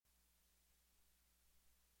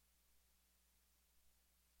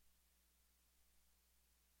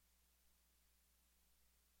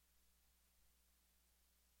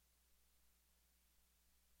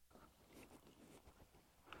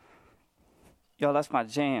Yo, that's my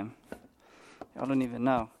jam. Y'all don't even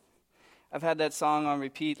know. I've had that song on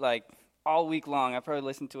repeat like all week long. I've probably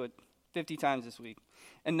listened to it 50 times this week.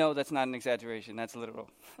 And no, that's not an exaggeration. That's literal.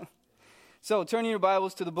 So turning your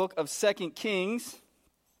Bibles to the book of 2 Kings.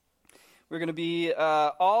 We're going to be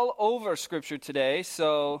all over Scripture today.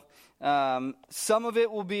 So some of it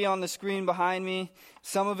will be on the screen behind me.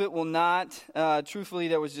 Some of it will not. Truthfully,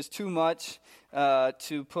 there was just too much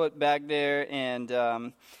to put back there.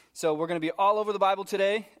 And so we're going to be all over the Bible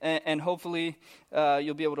today. And hopefully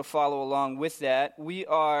you'll be able to follow along with that. We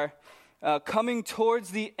are coming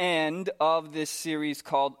towards the end of this series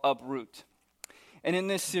called Uproot. And in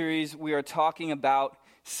this series, we are talking about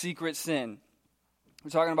secret sin.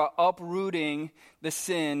 We're talking about uprooting the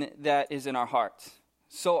sin that is in our hearts.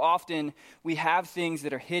 So often, we have things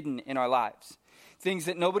that are hidden in our lives. Things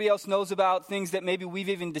that nobody else knows about, things that maybe we've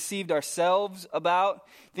even deceived ourselves about,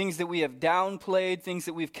 things that we have downplayed, things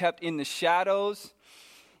that we've kept in the shadows.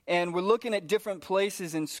 And we're looking at different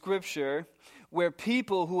places in Scripture where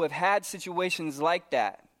people who have had situations like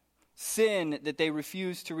that, sin that they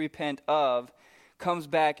refuse to repent of, comes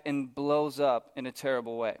back and blows up in a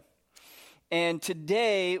terrible way. And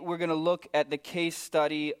today, we're going to look at the case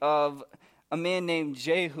study of a man named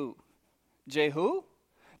Jehu. Jehu?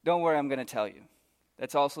 Don't worry, I'm going to tell you.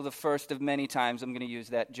 That's also the first of many times I'm going to use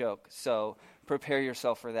that joke. So prepare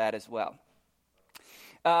yourself for that as well.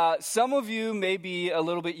 Some of you may be a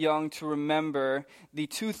little bit young to remember the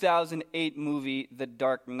 2008 movie, The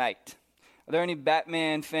Dark Knight. Are there any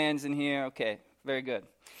Batman fans in here? Okay, very good.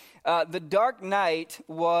 The Dark Knight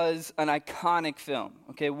was an iconic film,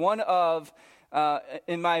 okay? One of,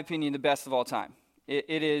 in my opinion, the best of all time.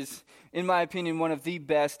 It is, in my opinion, one of the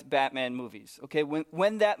best Batman movies, okay?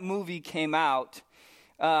 When that movie came out,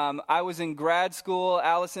 I was in grad school.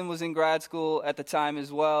 Allison was in grad school at the time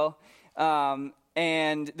as well.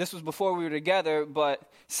 And this was before we were together, but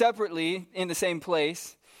separately in the same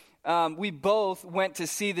place. We both went to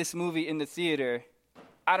see this movie in the theater,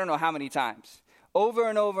 I don't know how many times. Over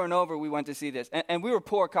and over and over, we went to see this. And we were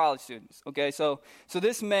poor college students, okay? So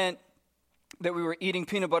this meant that we were eating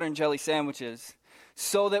peanut butter and jelly sandwiches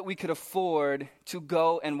so that we could afford to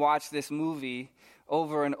go and watch this movie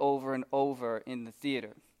over and over and over in the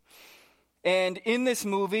theater. And in this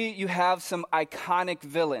movie, you have some iconic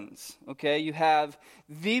villains, okay? You have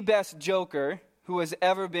the best Joker who has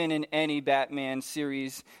ever been in any Batman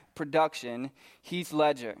series production, Heath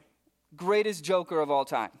Ledger. Greatest Joker of all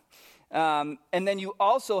time. And then you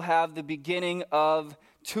also have the beginning of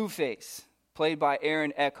Two-Face, played by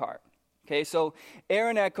Aaron Eckhart. Okay, so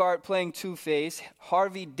Aaron Eckhart playing Two-Face,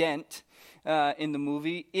 Harvey Dent in the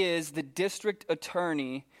movie, is the district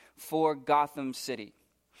attorney for Gotham City.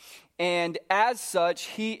 And as such,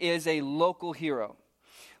 he is a local hero.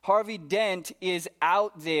 Harvey Dent is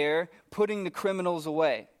out there putting the criminals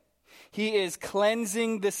away. He is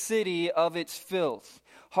cleansing the city of its filth.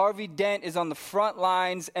 Harvey Dent is on the front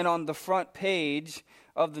lines and on the front page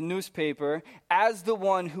of the newspaper as the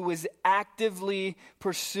one who is actively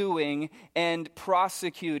pursuing and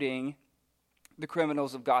prosecuting the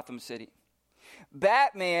criminals of Gotham City.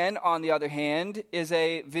 Batman, on the other hand, is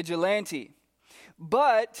a vigilante.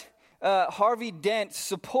 But Harvey Dent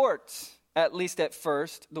supports, at least at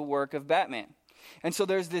first, the work of Batman. And so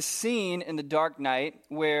there's this scene in The Dark Knight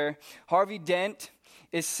where Harvey Dent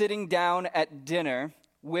is sitting down at dinner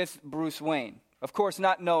with Bruce Wayne. Of course,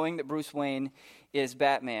 not knowing that Bruce Wayne is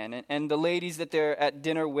Batman. And the ladies that they're at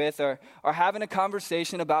dinner with are having a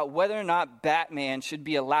conversation about whether or not Batman should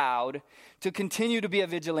be allowed to continue to be a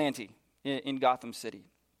vigilante in Gotham City.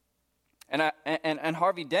 And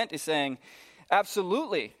Harvey Dent is saying,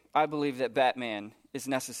 absolutely, I believe that Batman is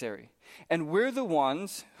necessary. And we're the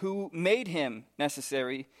ones who made him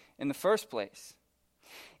necessary in the first place.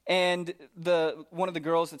 And one of the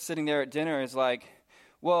girls that's sitting there at dinner is like,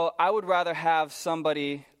 well, I would rather have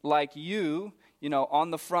somebody like you,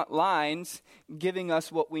 on the front lines, giving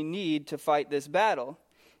us what we need to fight this battle,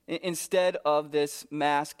 instead of this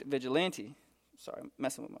masked vigilante. Sorry, I'm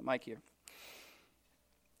messing with my mic here.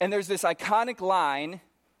 And there's this iconic line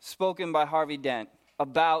spoken by Harvey Dent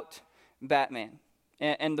about Batman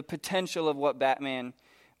and the potential of what Batman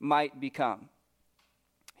might become.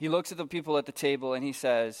 He looks at the people at the table and he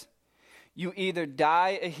says, "You either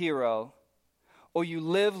die a hero or you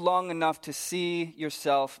live long enough to see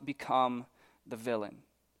yourself become the villain."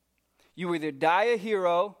 You either die a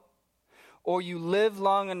hero or you live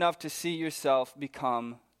long enough to see yourself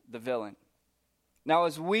become the villain. Now,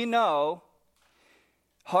 as we know,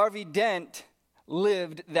 Harvey Dent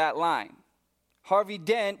lived that line. Harvey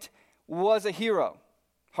Dent was a hero.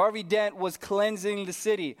 Harvey Dent was cleansing the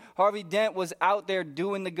city. Harvey Dent was out there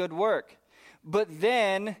doing the good work. But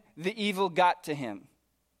then the evil got to him,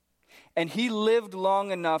 and he lived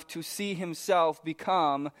long enough to see himself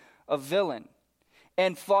become a villain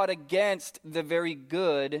and fought against the very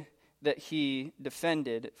good that he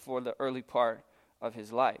defended for the early part of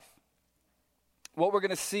his life. What we're going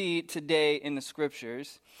to see today in the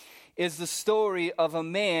scriptures is the story of a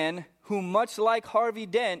man who, much like Harvey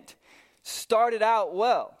Dent, started out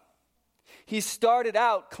well. He started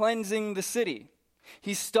out cleansing the city.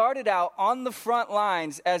 He started out on the front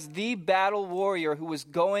lines as the battle warrior who was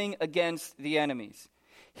going against the enemies.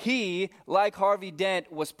 He, like Harvey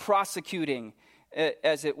Dent, was prosecuting,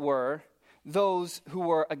 as it were, those who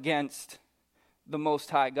were against the Most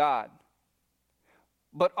High God.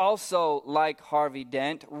 But also, like Harvey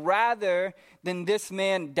Dent, rather than this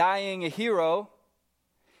man dying a hero,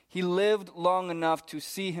 he lived long enough to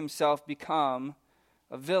see himself become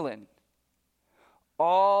a villain.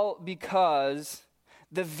 All because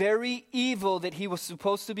the very evil that he was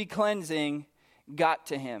supposed to be cleansing got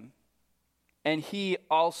to him. And he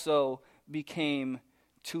also became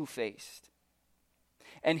two-faced.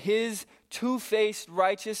 And his two-faced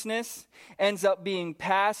righteousness ends up being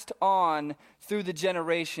passed on through the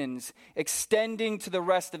generations, extending to the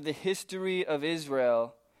rest of the history of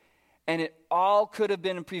Israel. And it all could have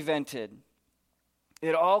been prevented.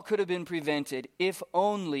 It all could have been prevented if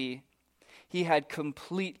only he had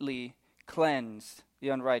completely cleansed the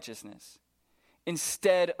unrighteousness,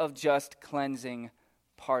 instead of just cleansing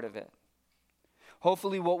part of it.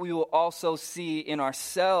 Hopefully what we will also see in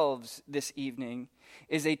ourselves this evening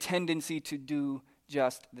is a tendency to do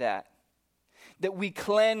just that. That we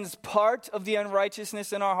cleanse part of the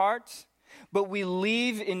unrighteousness in our hearts, but we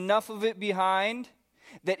leave enough of it behind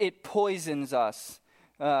that it poisons us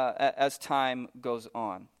as time goes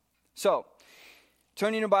on. So,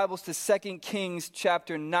 turning your Bibles to 2 Kings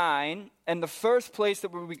chapter 9, and the first place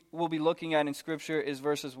that we'll be looking at in Scripture is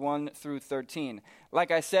verses 1 through 13. Like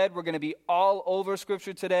I said, we're going to be all over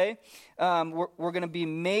Scripture today. We're going to be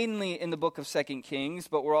mainly in the book of 2 Kings,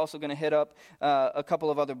 but we're also going to hit up a couple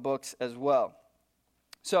of other books as well.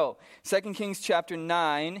 So, 2 Kings chapter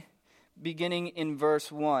 9, beginning in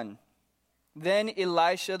verse 1. Then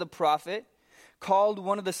Elisha the prophet called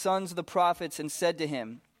one of the sons of the prophets and said to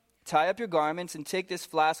him, "Tie up your garments and take this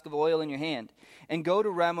flask of oil in your hand, and go to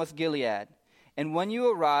Ramoth Gilead. And when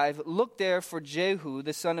you arrive, look there for Jehu,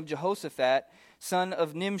 the son of Jehoshaphat, son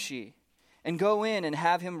of Nimshi, and go in and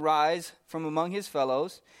have him rise from among his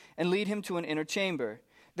fellows, and lead him to an inner chamber.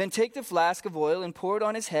 Then take the flask of oil and pour it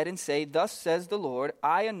on his head, and say, 'Thus says the Lord,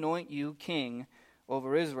 I anoint you king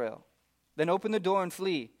over Israel.' Then open the door and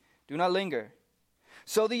flee. Do not linger."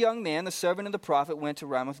 So the young man, the servant of the prophet, went to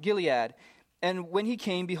Ramoth Gilead. And when he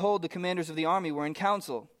came, behold, the commanders of the army were in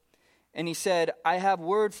council. And he said, "I have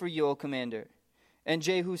word for you, O commander." And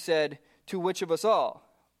Jehu said, "To which of us all?"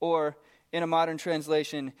 Or, in a modern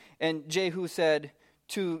translation, and Jehu said,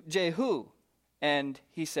 "To Jehu." And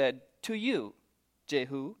he said, "To you,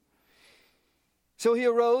 Jehu." So he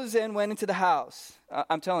arose and went into the house.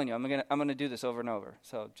 I'm telling you, I'm going to do this over and over.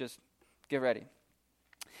 So just get ready.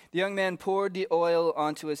 The young man poured the oil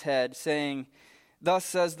onto his head, saying, "Thus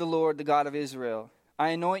says the Lord, the God of Israel, I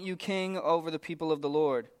anoint you king over the people of the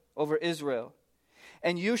Lord, over Israel.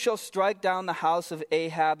 And you shall strike down the house of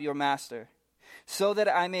Ahab your master, so that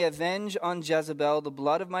I may avenge on Jezebel the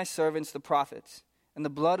blood of my servants the prophets, and the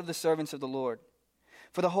blood of the servants of the Lord.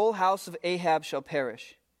 For the whole house of Ahab shall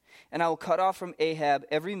perish, and I will cut off from Ahab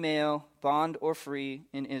every male, bond or free,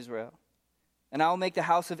 in Israel. And I will make the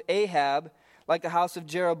house of Ahab like the house of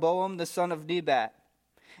Jeroboam the son of Nebat,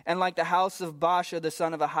 and like the house of Baasha the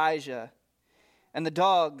son of Ahijah. And the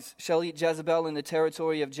dogs shall eat Jezebel in the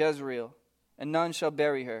territory of Jezreel, and none shall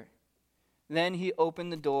bury her." Then he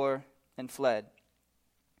opened the door and fled.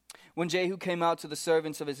 When Jehu came out to the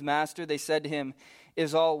servants of his master, they said to him,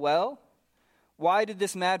 "Is all well? Why did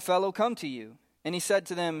this mad fellow come to you?" And he said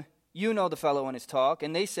to them, "You know the fellow and his talk."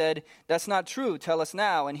 And they said, "That's not true. Tell us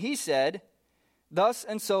now." And he said, "Thus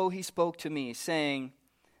and so he spoke to me, saying,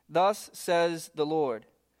 'Thus says the Lord,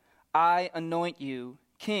 I anoint you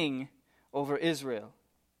king over Israel.'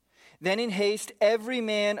 Then in haste every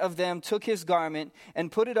man of them took his garment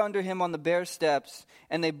and put it under him on the bare steps,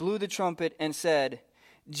 and they blew the trumpet and said,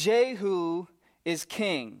 'Jehu is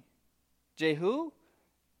king.'" Jehu?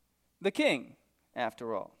 The king,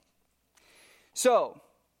 after all. So,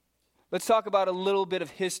 let's talk about a little bit of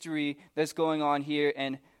history that's going on here,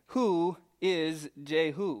 and who is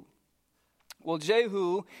Jehu? Well,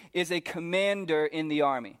 Jehu is a commander in the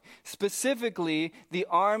army, specifically the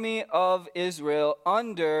army of Israel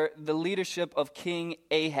under the leadership of King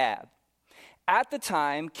Ahab. At the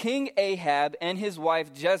time, King Ahab and his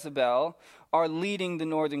wife Jezebel are leading the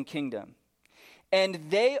northern kingdom. And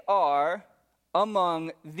they are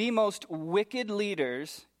among the most wicked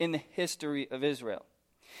leaders in the history of Israel.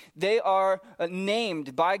 They are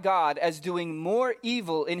named by God as doing more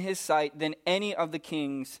evil in his sight than any of the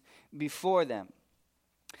kings before them.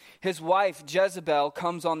 His wife Jezebel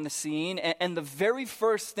comes on the scene, and the very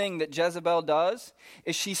first thing that Jezebel does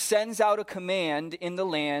is she sends out a command in the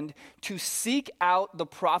land to seek out the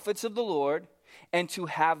prophets of the Lord and to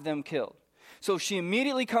have them killed. So she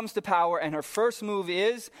immediately comes to power, and her first move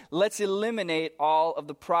is, let's eliminate all of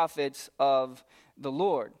the prophets of the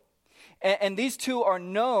Lord. And these two are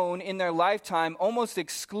known in their lifetime almost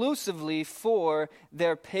exclusively for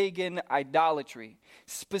their pagan idolatry,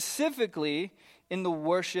 specifically in the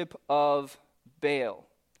worship of Baal.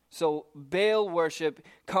 So Baal worship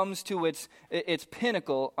comes to its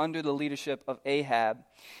pinnacle under the leadership of Ahab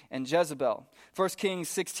and Jezebel. 1 Kings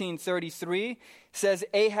 16:33 says,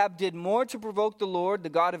 Ahab did more to provoke the Lord, the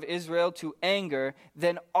God of Israel, to anger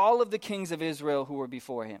than all of the kings of Israel who were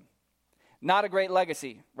before him. Not a great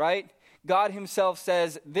legacy, right? God himself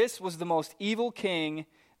says this was the most evil king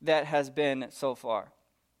that has been so far.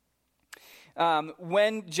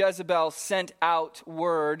 When Jezebel sent out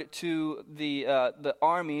word to the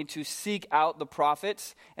army to seek out the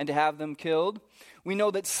prophets and to have them killed, we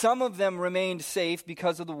know that some of them remained safe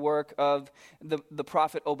because of the work of the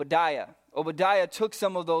prophet Obadiah. Obadiah took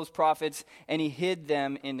some of those prophets and he hid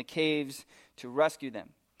them in the caves to rescue them.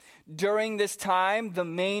 During this time, the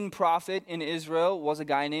main prophet in Israel was a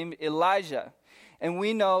guy named Elijah. And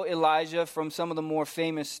we know Elijah from some of the more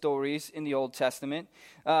famous stories in the Old Testament.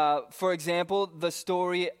 For example, the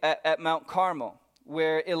story at Mount Carmel,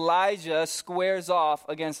 where Elijah squares off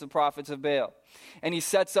against the prophets of Baal. And he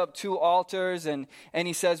sets up two altars, and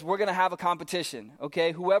he says, we're going to have a competition,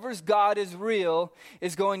 okay? Whoever's God is real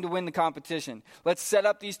is going to win the competition. Let's set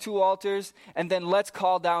up these two altars, and then let's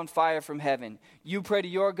call down fire from heaven. You pray to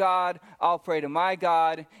your God, I'll pray to my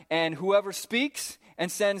God, and whoever speaks and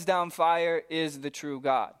sends down fire is the true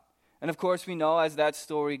God. And of course we know, as that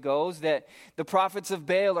story goes, that the prophets of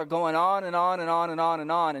Baal are going on and on and on and on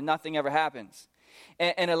and on, and nothing ever happens.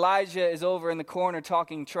 And Elijah is over in the corner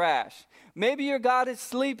talking trash. Maybe your God is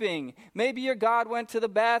sleeping. Maybe your God went to the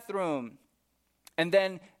bathroom. And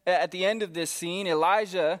then at the end of this scene,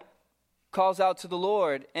 Elijah calls out to the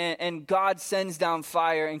Lord, and God sends down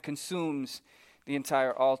fire and consumes the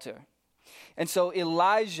entire altar. And so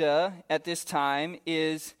Elijah at this time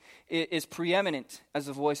is preeminent as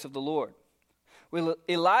the voice of the Lord. Well,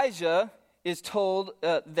 Elijah is told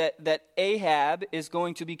that Ahab is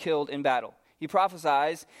going to be killed in battle. He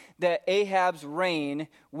prophesies that Ahab's reign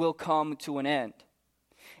will come to an end.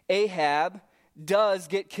 Ahab does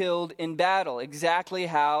get killed in battle, exactly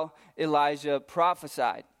how Elijah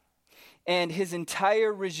prophesied. And his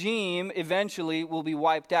entire regime eventually will be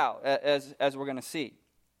wiped out, as we're going to see.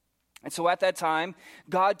 And so at that time,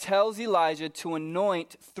 God tells Elijah to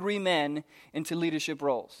anoint 3 men into leadership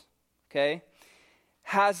roles. Okay?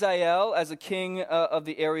 Hazael as a king of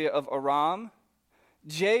the area of Aram,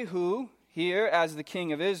 Jehu here as the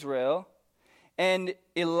king of Israel, and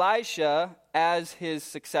Elisha as his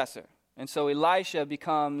successor. And so Elisha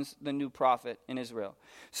becomes the new prophet in Israel.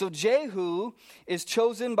 So Jehu is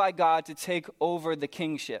chosen by God to take over the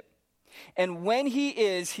kingship. And when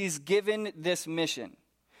he's given this mission.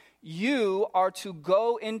 You are to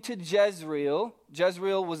go into Jezreel.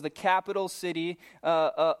 Jezreel was the capital city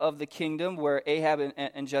of the kingdom where Ahab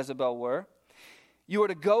and Jezebel were. You are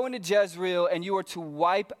to go into Jezreel and you are to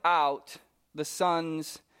wipe out the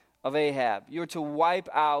sons of Ahab. You are to wipe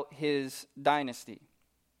out his dynasty.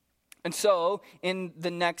 And so, in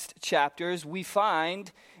the next chapters, we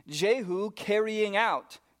find Jehu carrying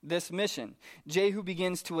out this mission. Jehu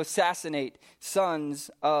begins to assassinate sons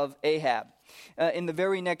of Ahab. In the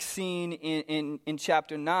very next scene in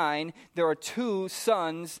chapter 9, there are 2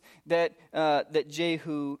 sons that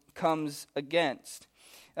Jehu comes against.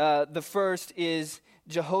 The first is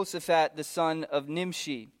Jehoshaphat, the son of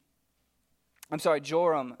Nimshi.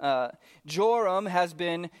 Joram. Joram has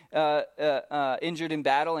been injured in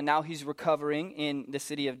battle, and now he's recovering in the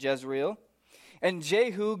city of Jezreel. And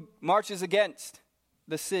Jehu marches against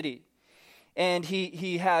the city, and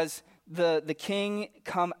he has the king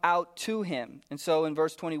come out to him. And so in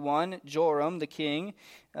verse 21, Joram, the king,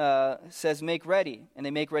 says, make ready. And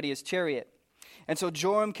they make ready his chariot. And so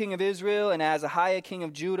Joram, king of Israel, and Ahaziah, king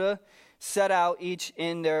of Judah, set out each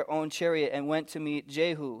in their own chariot and went to meet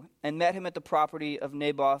Jehu, and met him at the property of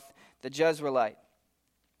Naboth the Jezreelite.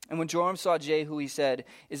 And when Joram saw Jehu, he said,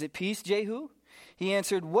 is it peace, Jehu? He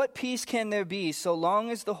answered, "What peace can there be so long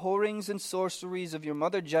as the whorings and sorceries of your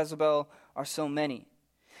mother Jezebel are so many?"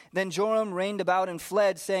 Then Joram reigned about and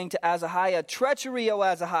fled, saying to Ahaziah, "Treachery, O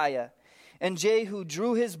Ahaziah!" And Jehu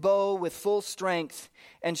drew his bow with full strength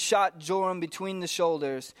and shot Joram between the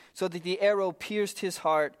shoulders, so that the arrow pierced his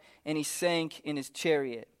heart, and he sank in his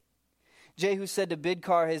chariot. Jehu said to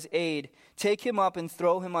Bidkar his aide, "Take him up and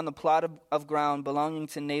throw him on the plot of ground belonging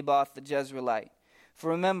to Naboth the Jezreelite. For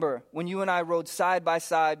remember, when you and I rode side by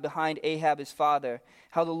side behind Ahab his father,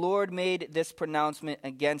 how the Lord made this pronouncement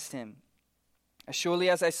against him. As surely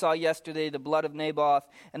as I saw yesterday the blood of Naboth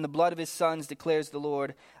and the blood of his sons, declares the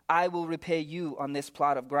Lord, I will repay you on this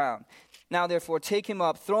plot of ground. Now therefore take him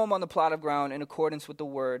up, throw him on the plot of ground in accordance with the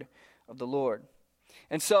word of the Lord."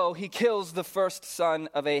 And so he kills the first son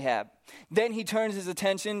of Ahab. Then he turns his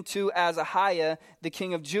attention to Ahaziah, the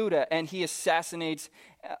king of Judah, and he assassinates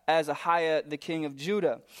Ahaziah, the king of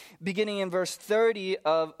Judah. Beginning in verse 30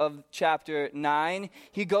 of chapter 9,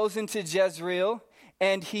 he goes into Jezreel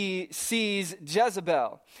and he sees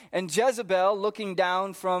Jezebel. And Jezebel, looking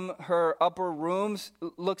down from her upper rooms,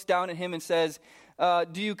 looks down at him and says,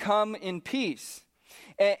 "Do you come in peace?"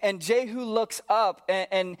 And Jehu looks up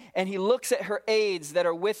and he looks at her aides that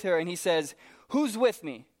are with her and he says, "Who's with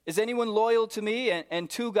me? Is anyone loyal to me?" And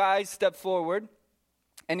two guys step forward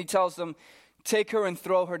and he tells them, "Take her and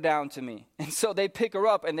throw her down to me." And so they pick her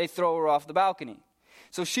up and they throw her off the balcony.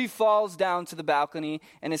 So she falls down to the balcony,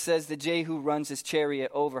 and it says that Jehu runs his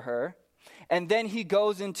chariot over her. And then he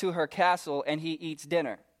goes into her castle and he eats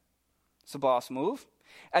dinner. It's a boss move.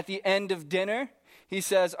 At the end of dinner, he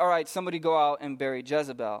says, "All right, somebody go out and bury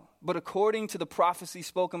Jezebel." But according to the prophecy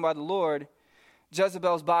spoken by the Lord,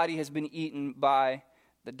 Jezebel's body has been eaten by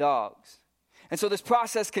the dogs. And so this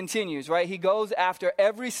process continues, right? He goes after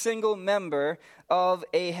every single member of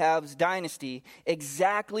Ahab's dynasty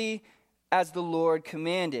exactly as the Lord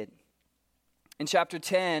commanded. In chapter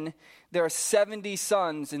 10, there are 70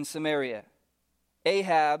 sons in Samaria.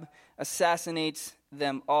 Ahab assassinates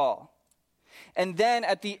them all. And then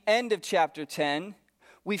at the end of chapter 10,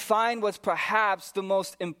 we find what's perhaps the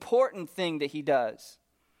most important thing that he does.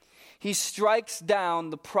 He strikes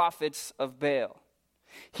down the prophets of Baal.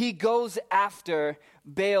 He goes after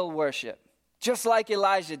Baal worship, just like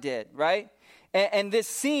Elijah did, right? And this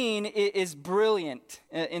scene is brilliant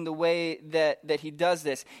in the way that he does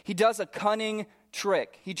this. He does a cunning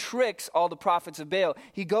trick. He tricks all the prophets of Baal.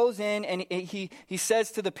 He goes in and he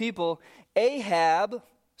says to the people, "Ahab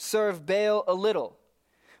served Baal a little,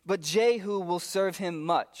 but Jehu will serve him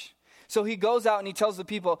much." So he goes out and he tells the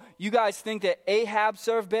people, "You guys think that Ahab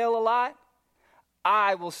served Baal a lot?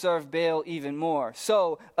 I will serve Baal even more.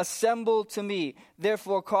 So assemble to me.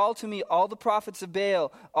 Therefore call to me all the prophets of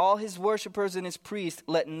Baal, all his worshipers and his priests.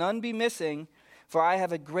 Let none be missing, for I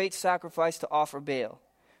have a great sacrifice to offer Baal.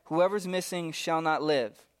 Whoever's missing shall not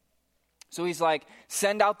live." So he's like,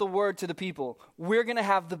 send out the word to the people. We're going to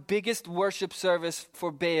have the biggest worship service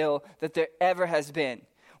for Baal that there ever has been.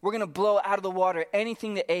 We're going to blow out of the water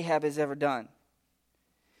anything that Ahab has ever done.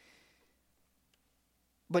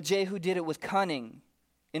 But Jehu did it with cunning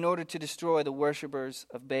in order to destroy the worshipers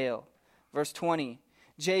of Baal. Verse 20,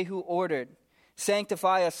 Jehu ordered,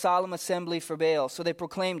 "Sanctify a solemn assembly for Baal." So they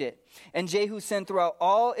proclaimed it. And Jehu sent throughout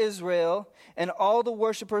all Israel, and all the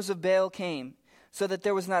worshipers of Baal came, so that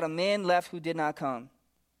there was not a man left who did not come.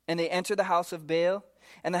 And they entered the house of Baal,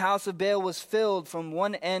 and the house of Baal was filled from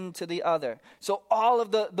one end to the other. So all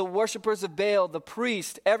of the worshipers of Baal, the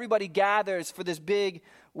priest, everybody gathers for this big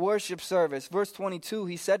worship service. Verse 22,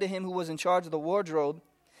 he said to him who was in charge of the wardrobe,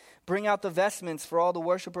 "Bring out the vestments for all the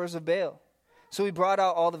worshipers of Baal." So he brought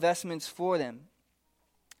out all the vestments for them.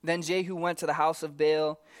 Then Jehu went to the house of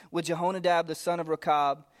Baal with Jehonadab the son of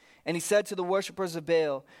Rechab, and he said to the worshipers of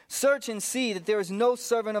Baal, "Search and see that there is no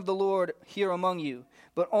servant of the Lord here among you,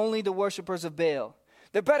 but only the worshipers of Baal.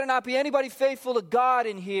 There better not be anybody faithful to God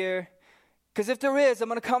in here, because if there is, I'm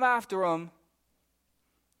going to come after them."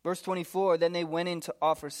 Verse 24, then they went in to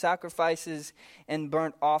offer sacrifices and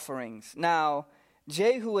burnt offerings. Now,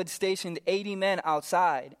 Jehu had stationed 80 men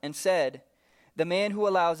outside and said, "The man who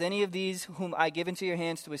allows any of these whom I give into your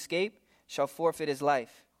hands to escape shall forfeit his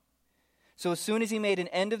life." So as soon as he made an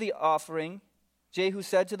end of the offering, Jehu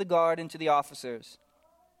said to the guard and to the officers,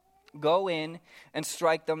 "Go in and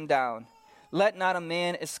strike them down. Let not a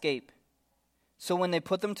man escape." So when they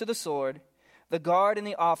put them to the sword, the guard and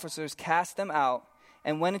the officers cast them out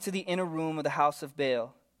and went into the inner room of the house of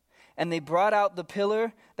Baal. And they brought out the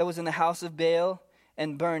pillar that was in the house of Baal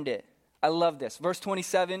and burned it. I love this. Verse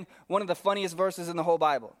 27, one of the funniest verses in the whole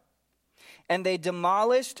Bible. "And they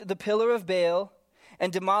demolished the pillar of Baal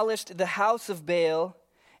and demolished the house of Baal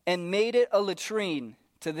and made it a latrine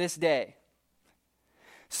to this day.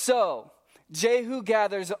 So Jehu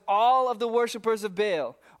gathers all of the worshipers of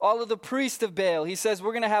Baal, all of the priests of Baal. He says,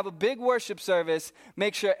 we're going to have a big worship service.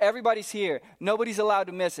 Make sure everybody's here. Nobody's allowed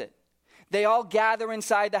to miss it. They all gather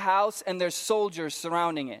inside the house, and there's soldiers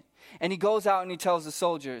surrounding it. And he goes out and he tells the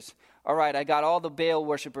soldiers, all right, I got all the Baal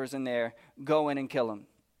worshipers in there. Go in and kill them.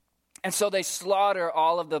 And so they slaughter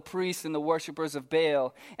all of the priests and the worshipers of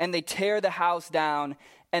Baal, and they tear the house down,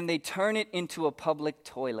 and they turn it into a public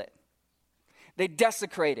toilet. They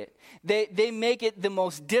desecrate it. They make it the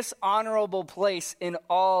most dishonorable place in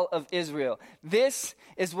all of Israel. This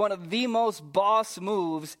is one of the most boss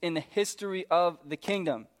moves in the history of the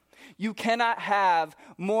kingdom. You cannot have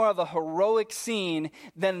more of a heroic scene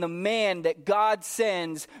than the man that God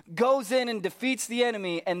sends, goes in and defeats the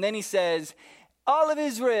enemy, and then he says, all of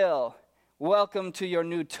Israel, welcome to your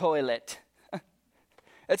new toilet.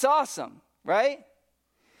 It's awesome, right?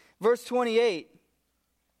 Verse 28.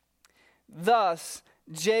 Thus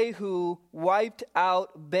Jehu wiped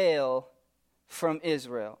out Baal from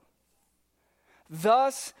Israel.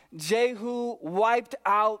 Thus Jehu wiped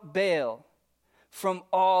out Baal from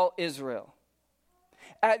all Israel.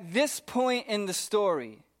 At this point in the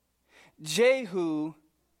story, Jehu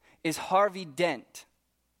is Harvey Dent.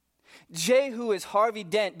 Jehu is Harvey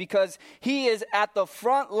Dent because he is at the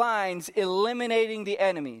front lines eliminating the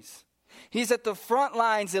enemies. He's at the front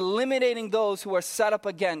lines eliminating those who are set up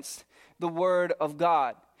against the word of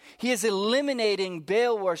God. He is eliminating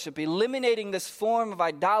Baal worship, eliminating this form of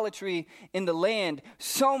idolatry in the land,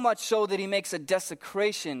 so much so that he makes a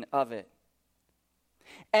desecration of it.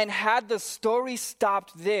 And had the story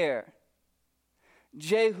stopped there,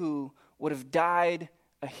 Jehu would have died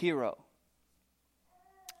a hero.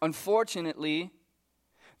 Unfortunately,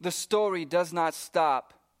 the story does not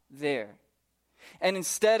stop there. And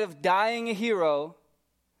instead of dying a hero,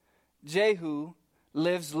 Jehu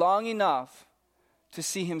lives long enough to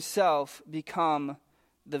see himself become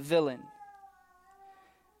the villain.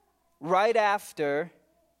 Right after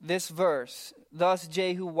this verse, thus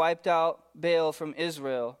Jehu wiped out Baal from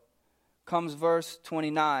Israel, comes verse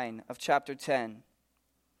 29 of chapter 10.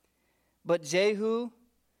 But Jehu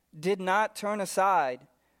did not turn aside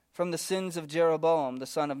from the sins of Jeroboam, the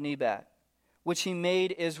son of Nebat, which he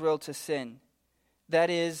made Israel to sin. That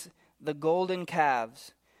is, the golden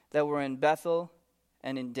calves that were in Bethel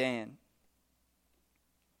and in Dan.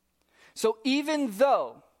 So even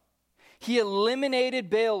though he eliminated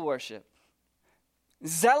Baal worship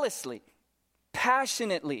zealously,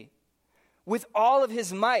 passionately, with all of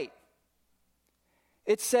his might,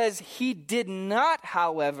 it says he did not,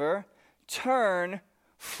 however, turn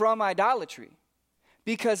from idolatry,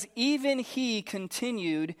 because even he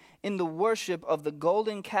continued in the worship of the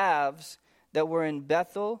golden calves that were in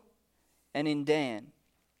Bethel and in Dan.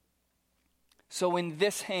 So in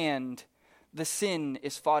this hand, the sin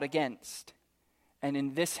is fought against, and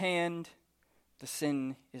in this hand, the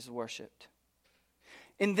sin is worshipped.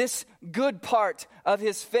 In this good part of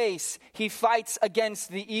his face, he fights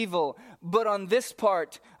against the evil, but on this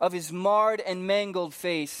part of his marred and mangled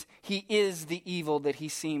face, he is the evil that he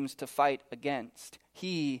seems to fight against.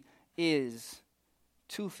 He is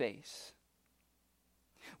Two-Face.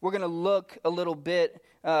 We're going to look a little bit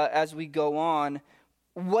as we go on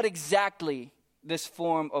what exactly this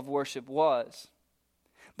form of worship was.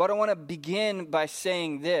 But I want to begin by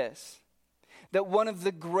saying this, that one of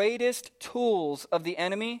the greatest tools of the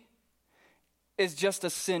enemy is just a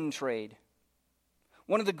sin trade.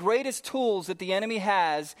 One of the greatest tools that the enemy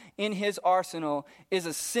has in his arsenal is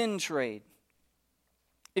a sin trade.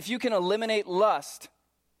 If you can eliminate lust,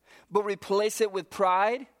 but replace it with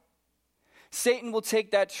pride, Satan will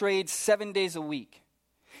take that trade 7 days a week.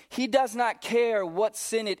 He does not care what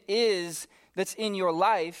sin it is that's in your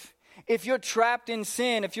life. If you're trapped in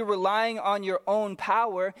sin, if you're relying on your own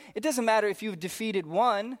power, it doesn't matter if you've defeated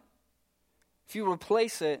one, if you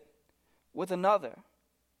replace it with another.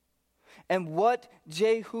 And what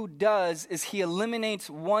Jehu does is he eliminates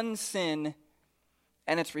one sin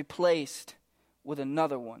and it's replaced with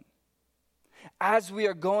another one. As we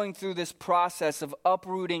are going through this process of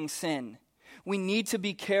uprooting sin, we need to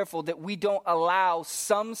be careful that we don't allow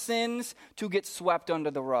some sins to get swept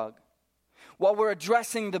under the rug. While we're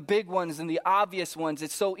addressing the big ones and the obvious ones,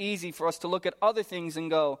 it's so easy for us to look at other things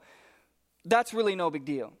and go, that's really no big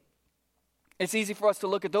deal. It's easy for us to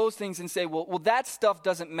look at those things and say, well, that stuff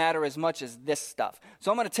doesn't matter as much as this stuff.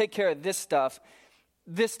 So I'm going to take care of this stuff.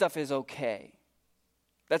 This stuff is okay.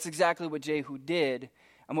 That's exactly what Jehu did.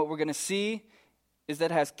 And what we're going to see is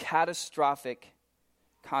that it has catastrophic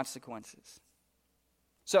consequences.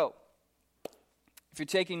 So, if you're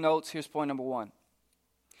taking notes, here's point number one.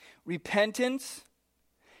 Repentance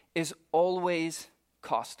is always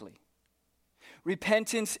costly.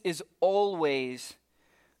 Repentance is always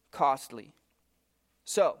costly.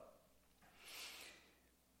 So,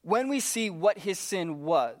 when we see what his sin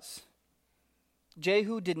was,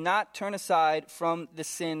 Jehu did not turn aside from the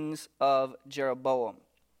sins of Jeroboam.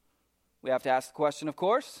 We have to ask the question, of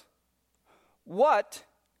course, what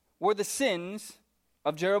were the sins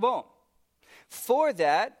of Jeroboam? For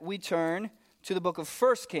that, we turn to the book of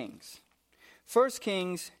 1 Kings. 1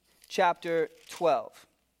 Kings chapter 12.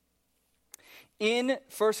 In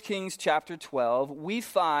 1 Kings chapter 12, we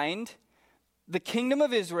find the kingdom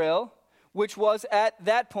of Israel, which was at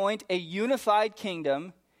that point a unified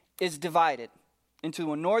kingdom, is divided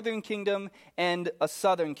into a northern kingdom and a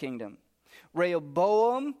southern kingdom.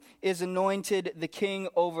 Rehoboam is anointed the king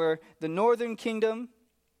over the northern kingdom,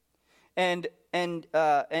 and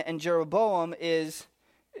Jeroboam is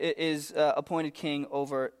appointed king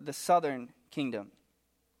over the southern kingdom.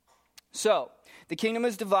 So, the kingdom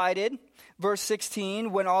is divided. Verse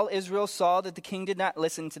 16, when all Israel saw that the king did not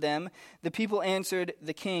listen to them, the people answered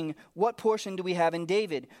the king, "What portion do we have in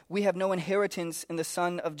David? We have no inheritance in the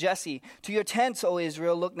son of Jesse. To your tents, O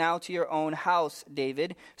Israel, look now to your own house,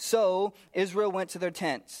 David." So Israel went to their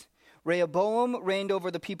tents. Rehoboam reigned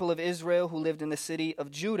over the people of Israel who lived in the city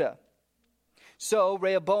of Judah. So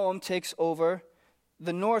Rehoboam takes over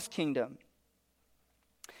the north kingdom.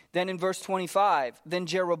 Then in verse 25, then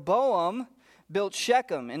Jeroboam built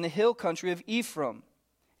Shechem in the hill country of Ephraim.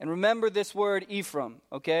 And remember this word Ephraim,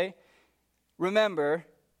 okay? Remember,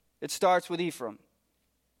 it starts with Ephraim.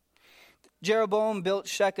 Jeroboam built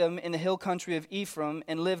Shechem in the hill country of Ephraim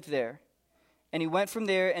and lived there. And he went from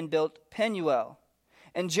there and built Penuel.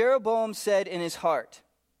 And Jeroboam said in his heart,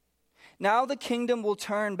 "Now the kingdom will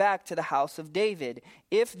turn back to the house of David,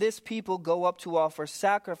 if this people go up to offer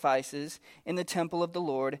sacrifices in the temple of the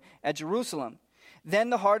Lord at Jerusalem.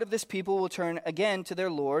 Then the heart of this people will turn again to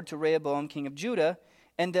their Lord, to Rehoboam king of Judah,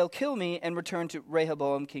 and they'll kill me and return to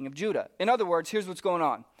Rehoboam king of Judah." In other words, here's what's going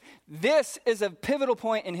on. This is a pivotal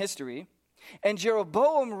point in history, and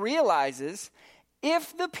Jeroboam realizes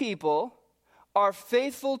if the people are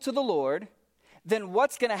faithful to the Lord, then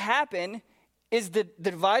what's going to happen is the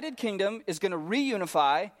divided kingdom is going to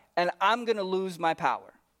reunify, and I'm going to lose my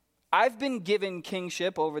power. I've been given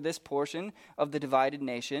kingship over this portion of the divided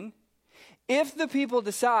nation. If the people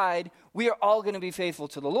decide we are all going to be faithful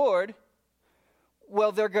to the Lord,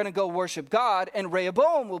 well, they're going to go worship God, and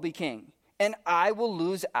Rehoboam will be king, and I will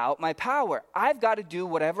lose out my power. I've got to do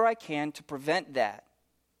whatever I can to prevent that.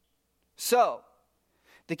 So,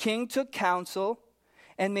 the king took counsel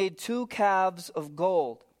and made 2 calves of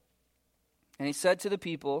gold. And he said to the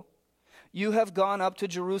people, "You have gone up to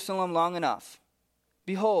Jerusalem long enough.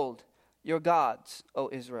 Behold, your gods, O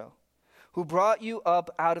Israel, who brought you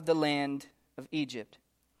up out of the land of Egypt."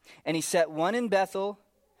 And he set one in Bethel,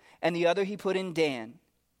 and the other he put in Dan.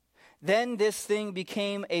 Then this thing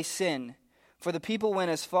became a sin, for the people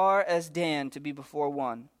went as far as Dan to be before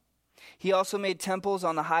one. He also made temples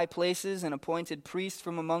on the high places and appointed priests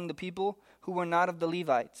from among the people who were not of the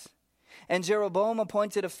Levites. And Jeroboam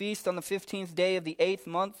appointed a feast on the 15th day of the 8th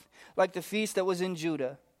month, like the feast that was in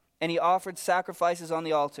Judah, and he offered sacrifices on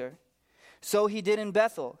the altar. So he did in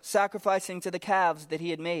Bethel, sacrificing to the calves that he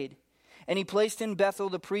had made. And he placed in Bethel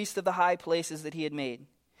the priests of the high places that he had made.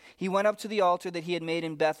 He went up to the altar that he had made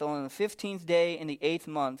in Bethel on the 15th day in the 8th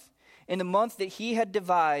month, in the month that he had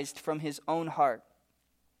devised from his own heart.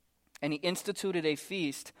 And he instituted a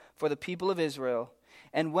feast for the people of Israel,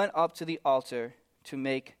 and went up to the altar to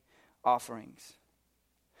make offerings.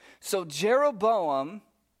 So Jeroboam,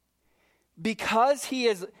 because he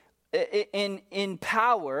is in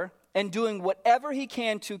power and doing whatever he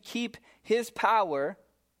can to keep his power,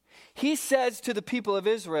 he says to the people of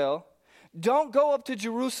Israel, "Don't go up to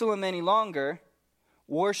Jerusalem any longer.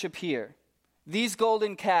 Worship here. These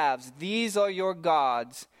golden calves, these are your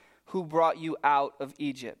gods who brought you out of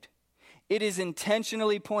Egypt." It is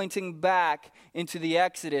intentionally pointing back into the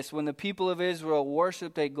Exodus when the people of Israel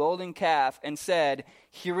worshiped a golden calf and said,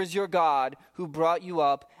 "Here is your God who brought you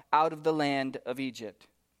up out of the land of Egypt."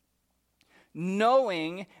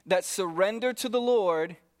 Knowing that surrender to the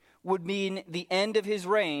Lord would mean the end of his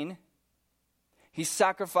reign, he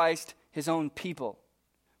sacrificed his own people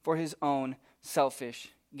for his own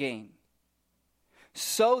selfish gain.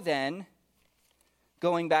 So then,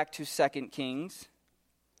 going back to 2 Kings,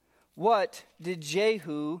 what did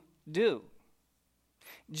Jehu do?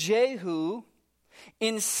 Jehu,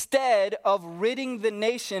 instead of ridding the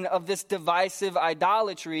nation of this divisive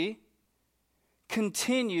idolatry,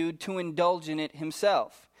 continued to indulge in it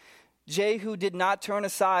himself. Jehu did not turn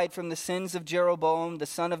aside from the sins of Jeroboam, the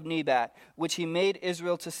son of Nebat, which he made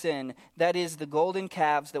Israel to sin, that is, the golden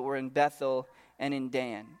calves that were in Bethel and in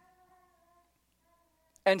Dan.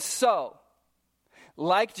 And so,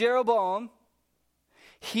 like Jeroboam,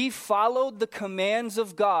 he followed the commands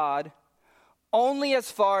of God only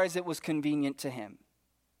as far as it was convenient to him.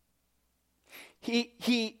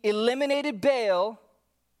 He eliminated Baal,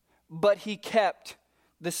 but he kept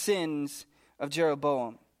the sins of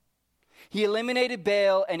Jeroboam. He eliminated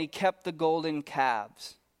Baal and he kept the golden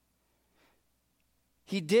calves.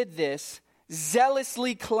 He did this,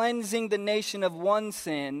 zealously cleansing the nation of one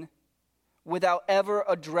sin without ever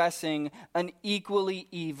addressing an equally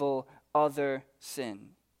evil other sin.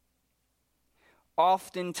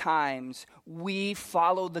 Oftentimes, we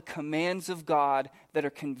follow the commands of God that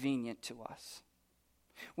are convenient to us.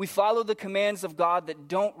 We follow the commands of God that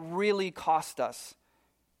don't really cost us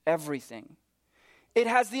everything. It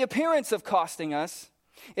has the appearance of costing us.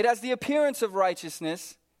 It has the appearance of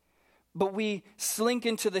righteousness, but we slink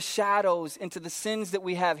into the shadows, into the sins that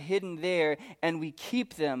we have hidden there, and we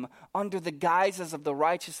keep them under the guises of the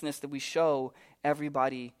righteousness that we show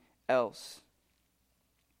everybody else.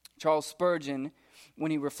 Charles Spurgeon,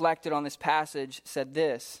 when he reflected on this passage, said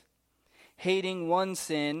this: hating one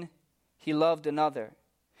sin, he loved another,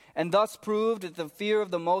 and thus proved that the fear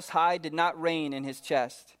of the Most High did not reign in his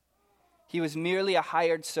chest. He was merely a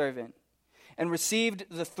hired servant, and received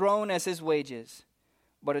the throne as his wages,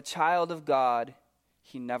 but a child of God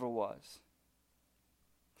he never was.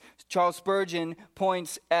 Charles Spurgeon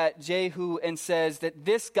points at Jehu and says that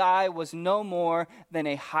this guy was no more than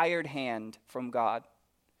a hired hand from God,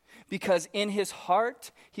 because in his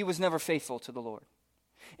heart he was never faithful to the Lord.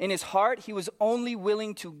 In his heart, he was only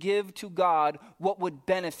willing to give to God what would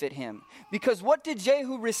benefit him. Because what did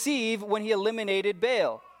Jehu receive when he eliminated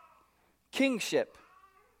Baal? Kingship.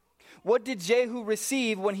 What did Jehu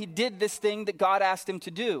receive when he did this thing that God asked him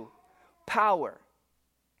to do? Power.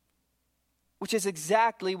 Which is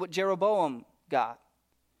exactly what Jeroboam got.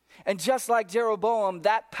 And just like Jeroboam,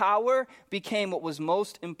 that power became what was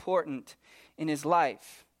most important in his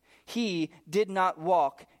life. He did not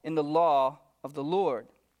walk in the law of the Lord.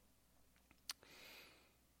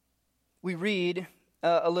 We read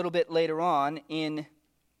a little bit later on in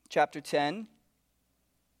chapter 10,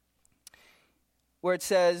 where it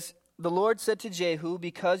says, "The Lord said to Jehu,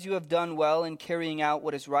 because you have done well in carrying out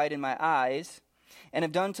what is right in my eyes, and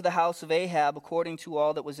have done to the house of Ahab according to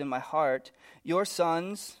all that was in my heart, your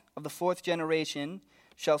sons of the fourth generation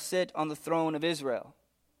shall sit on the throne of Israel."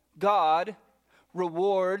 God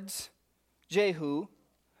rewards Jehu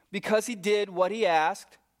because he did what he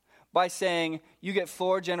asked, by saying, you get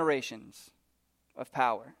 4 generations of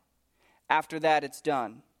power. After that, it's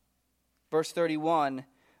done. Verse 31,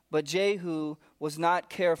 but Jehu was not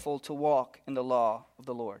careful to walk in the law of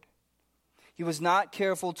the Lord. He was not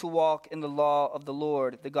careful to walk in the law of the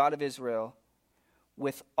Lord, the God of Israel,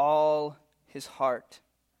 with all his heart.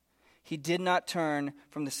 He did not turn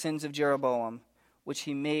from the sins of Jeroboam, which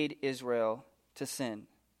he made Israel to sin.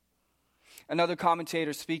 Another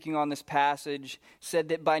commentator speaking on this passage said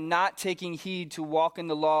that by not taking heed to walk in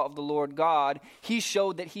the law of the Lord God, he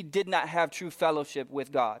showed that he did not have true fellowship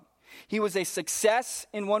with God. He was a success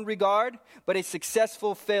in one regard, but a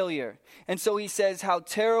successful failure. And so he says, how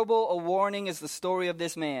terrible a warning is the story of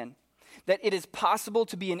this man, that it is possible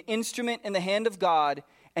to be an instrument in the hand of God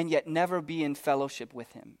and yet never be in fellowship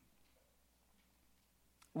with him.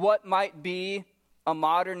 What might be a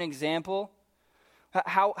modern example?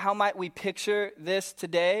 How might we picture this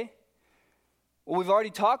today? Well, we've already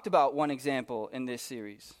talked about one example in this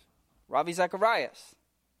series, Ravi Zacharias.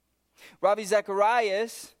 Ravi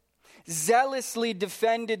Zacharias zealously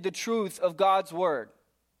defended the truth of God's word,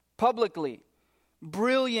 publicly,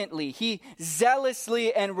 brilliantly. He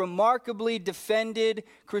zealously and remarkably defended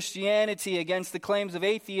Christianity against the claims of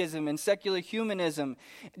atheism and secular humanism,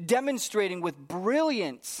 demonstrating with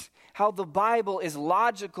brilliance how the Bible is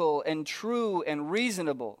logical and true and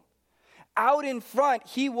reasonable. Out in front,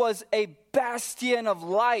 he was a bastion of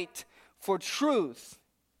light for truth.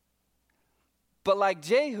 But like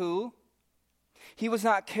Jehu, he was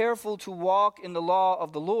not careful to walk in the law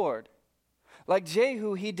of the Lord. Like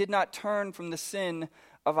Jehu, he did not turn from the sin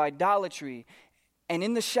of idolatry. And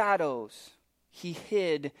in the shadows, he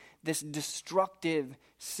hid this destructive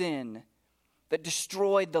sin that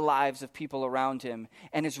destroyed the lives of people around him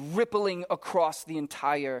and is rippling across the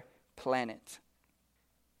entire planet.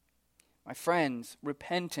 My friends,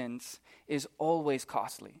 repentance is always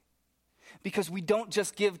costly, because we don't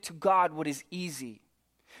just give to God what is easy.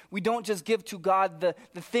 We don't just give to God the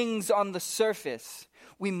things on the surface.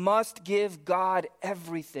 We must give God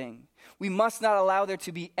everything. We must not allow there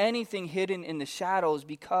to be anything hidden in the shadows,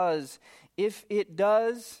 because if it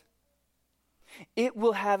does, it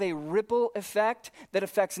will have a ripple effect that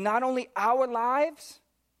affects not only our lives,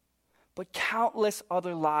 but countless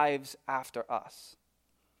other lives after us.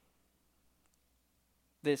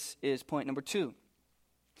 This is point number 2.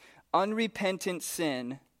 Unrepentant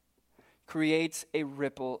sin creates a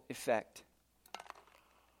ripple effect.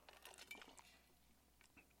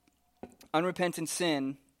 Unrepentant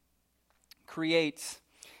sin creates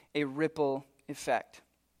a ripple effect.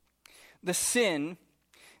 The sin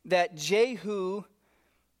that Jehu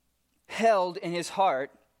held in his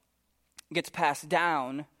heart gets passed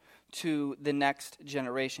down to the next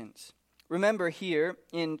generations. Remember here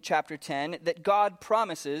in chapter 10 that God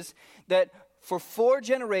promises that for 4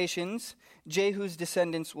 generations, Jehu's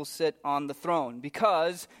descendants will sit on the throne,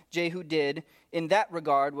 because Jehu did, in that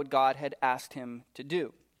regard, what God had asked him to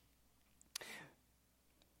do.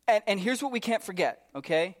 And here's what we can't forget,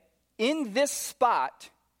 okay? In this spot,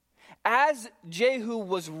 as Jehu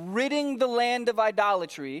was ridding the land of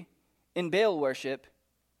idolatry in Baal worship,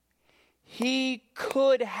 he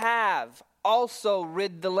could have also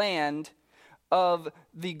rid the land of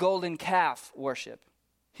the golden calf worship.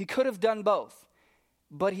 He could have done both,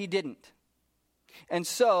 but he didn't. And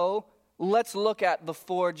so, let's look at the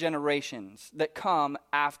 4 generations that come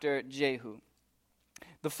after Jehu.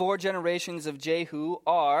 The 4 generations of Jehu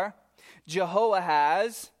are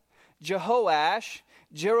Jehoahaz, Jehoash,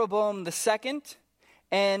 Jeroboam II,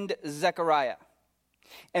 and Zechariah.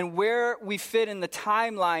 And where we fit in the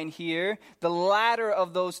timeline here, the latter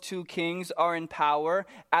of those 2 kings are in power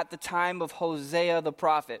at the time of Hosea the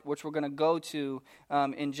prophet, which we're going to go to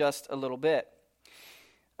in just a little bit.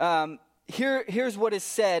 Here's what is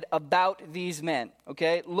said about these men,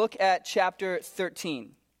 okay? Look at chapter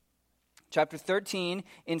 13. Chapter 13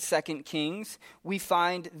 in 2 Kings, we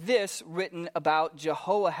find this written about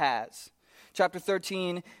Jehoahaz. Chapter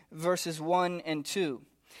 13, verses 1 and 2.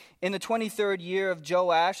 In the 23rd year of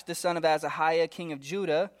Joash, the son of Ahaziah, king of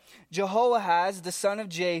Judah, Jehoahaz, the son of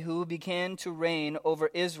Jehu, began to reign over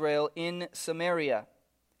Israel in Samaria.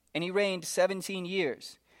 And he reigned 17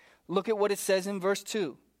 years. Look at what it says in verse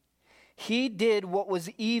 2. He did what was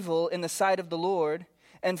evil in the sight of the Lord,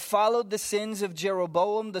 and followed the sins of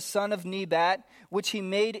Jeroboam the son of Nebat, which he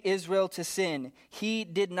made Israel to sin. He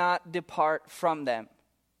did not depart from them.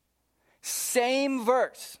 Same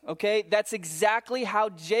verse, okay? That's exactly how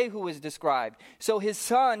Jehu is described. So his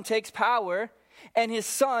son takes power, and his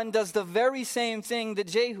son does the very same thing that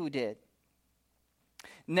Jehu did.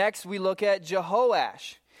 Next, we look at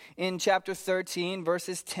Jehoash in chapter 13,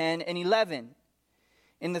 verses 10 and 11.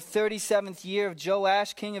 In the 37th year of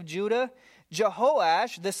Joash, king of Judah,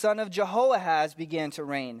 Jehoash, the son of Jehoahaz, began to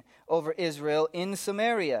reign over Israel in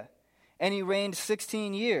Samaria, and he reigned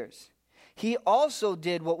 16 years. He also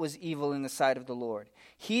did what was evil in the sight of the Lord.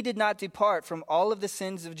 He did not depart from all of the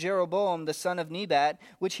sins of Jeroboam, the son of Nebat,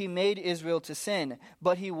 which he made Israel to sin,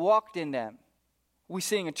 but he walked in them. We're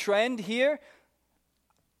seeing a trend here.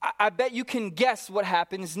 I bet you can guess what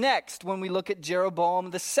happens next when we look at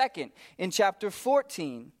Jeroboam II in chapter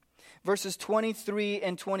 14. Verses 23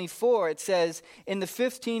 and 24, it says, in the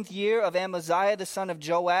 15th year of Amaziah, the son of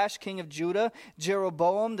Joash, king of Judah,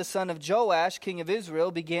 Jeroboam, the son of Joash, king of Israel,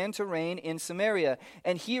 began to reign in Samaria.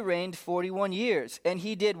 And he reigned 41 years. And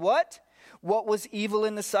he did what? What was evil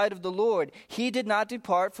in the sight of the Lord. He did not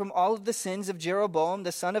depart from all of the sins of Jeroboam,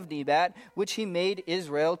 the son of Nebat, which he made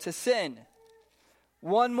Israel to sin.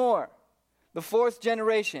 One more. The 4th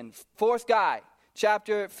generation, 4th guy,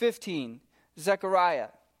 chapter 15, Zechariah.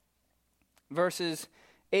 Verses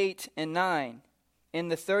 8 and 9. In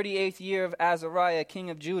the 38th year of Azariah, king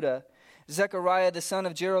of Judah, Zechariah the son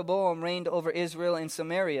of Jeroboam reigned over Israel in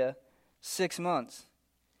Samaria 6 months.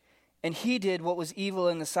 And he did what was evil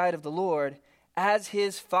in the sight of the Lord, as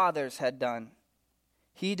his fathers had done.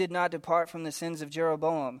 He did not depart from the sins of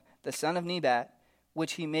Jeroboam, the son of Nebat,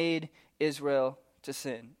 which he made Israel to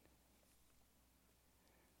sin.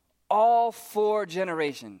 All 4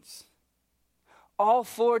 generations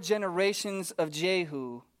of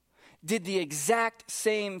Jehu did the exact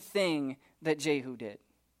same thing that Jehu did.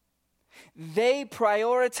 They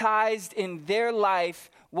prioritized in their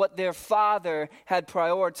life what their father had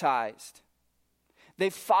prioritized.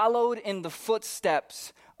 They followed in the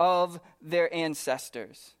footsteps of their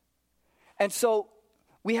ancestors. And so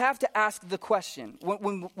we have to ask the question,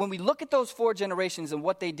 when we look at those 4 generations and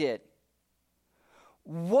what they did,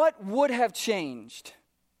 what would have changed?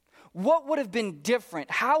 What would have been different?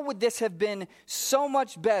 How would this have been so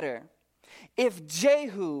much better If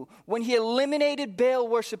Jehu, when he eliminated Baal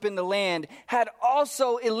worship in the land, had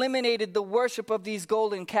also eliminated the worship of these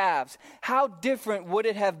golden calves, how different would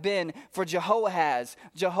it have been for Jehoahaz,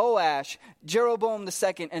 Jehoash, Jeroboam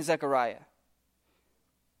II, and Zechariah?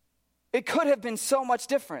 It could have been so much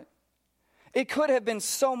different. It could have been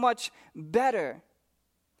so much better.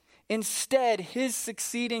 Instead, his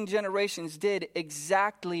succeeding generations did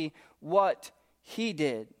exactly what he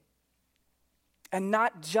did. And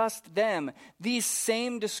not just them. These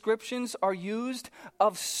same descriptions are used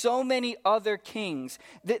of so many other kings.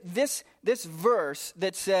 This verse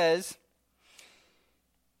that says,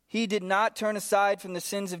 he did not turn aside from the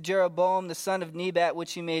sins of Jeroboam, the son of Nebat,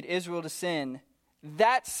 which he made Israel to sin.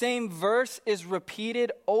 That same verse is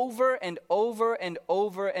repeated over and over and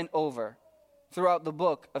over and over throughout the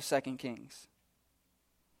book of 2 Kings.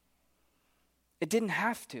 It didn't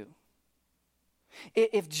have to.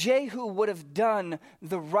 If Jehu would have done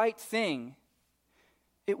the right thing,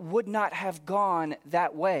 it would not have gone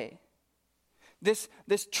that way. This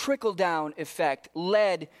trickle-down effect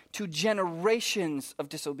led to generations of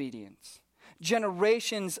disobedience,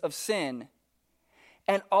 generations of sin.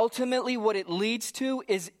 And ultimately what it leads to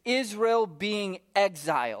is Israel being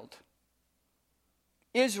exiled.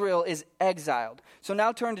 Israel is exiled. So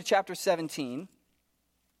now turn to chapter 17.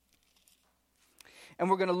 And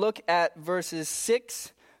we're going to look at verses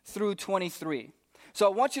 6 through 23. So I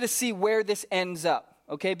want you to see where this ends up,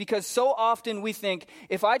 okay? Because so often we think,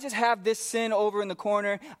 if I just have this sin over in the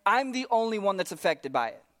corner, I'm the only one that's affected by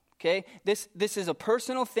it, okay? This is a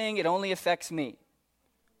personal thing. It only affects me.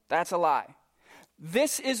 That's a lie.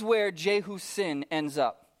 This is where Jehu's sin ends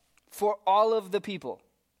up for all of the people,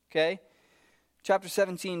 okay? Chapter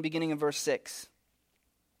 17, beginning in verse 6.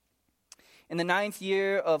 In the 9th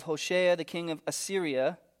year of Hoshea, the king of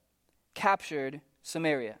Assyria captured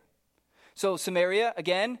Samaria. So Samaria,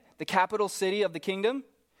 again, the capital city of the kingdom.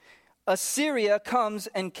 Assyria comes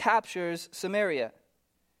and captures Samaria.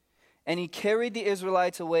 And he carried the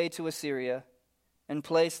Israelites away to Assyria and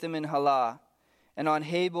placed them in Halah, and on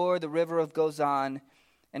Habor, the river of Gozan,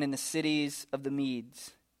 and in the cities of the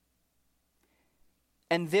Medes.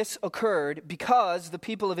 And this occurred because the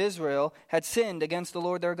people of Israel had sinned against the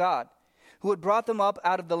Lord their God, who had brought them up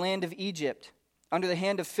out of the land of Egypt, under the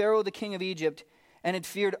hand of Pharaoh the king of Egypt, and had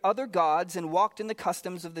feared other gods and walked in the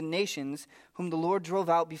customs of the nations whom the Lord drove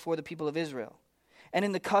out before the people of Israel, and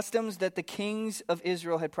in the customs that the kings of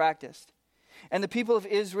Israel had practiced. And the people of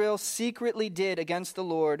Israel secretly did against the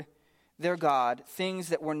Lord their God things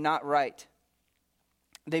that were not right.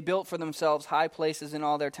 They built for themselves high places in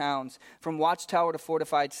all their towns, from watchtower to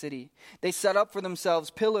fortified city. They set up for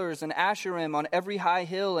themselves pillars and asherim on every high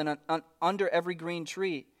hill and under every green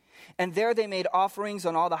tree. And there they made offerings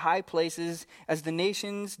on all the high places, as the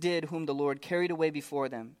nations did whom the Lord carried away before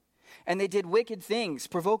them. And they did wicked things,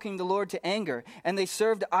 provoking the Lord to anger. And they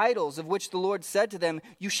served idols, of which the Lord said to them,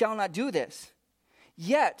 "You shall not do this."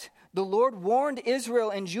 Yet the Lord warned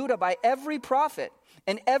Israel and Judah by every prophet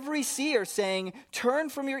and every seer, saying, "Turn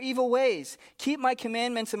from your evil ways, keep my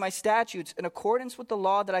commandments and my statutes in accordance with the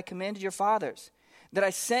law that I commanded your fathers, that I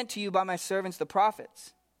sent to you by my servants the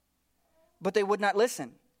prophets." But they would not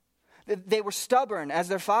listen. They were stubborn as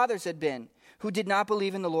their fathers had been, who did not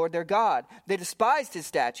believe in the Lord their God. They despised his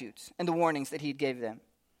statutes and the warnings that he gave them.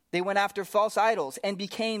 They went after false idols and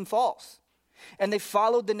became false. And they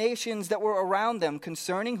followed the nations that were around them,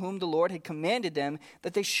 concerning whom the Lord had commanded them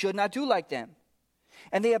that they should not do like them.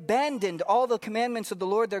 And they abandoned all the commandments of the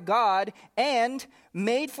Lord their God and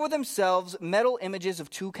made for themselves metal images of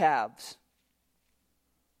 2 calves.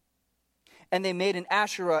 And they made an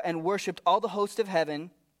Asherah and worshipped all the host of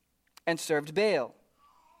heaven and served Baal.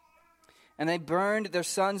 And they burned their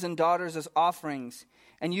sons and daughters as offerings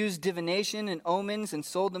and used divination and omens and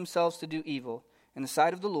sold themselves to do evil in the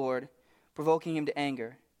sight of the Lord, provoking him to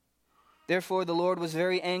anger. Therefore the Lord was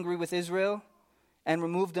very angry with Israel and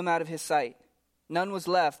removed them out of his sight. None was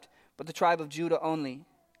left but the tribe of Judah only.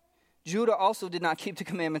 Judah also did not keep the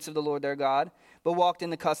commandments of the Lord their God, but walked in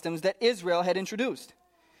the customs that Israel had introduced.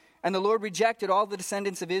 And the Lord rejected all the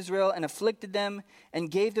descendants of Israel and afflicted them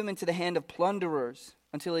and gave them into the hand of plunderers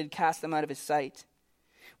until he had cast them out of his sight.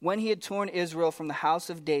 When he had torn Israel from the house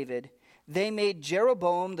of David, they made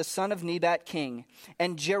Jeroboam the son of Nebat king.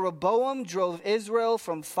 And Jeroboam drove Israel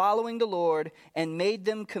from following the Lord and made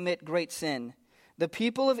them commit great sin. The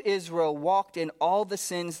people of Israel walked in all the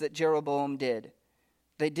sins that Jeroboam did.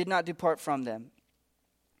 They did not depart from them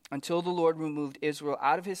until the Lord removed Israel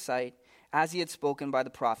out of his sight, as he had spoken by the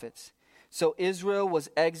prophets. So Israel was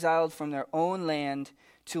exiled from their own land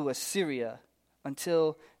to Assyria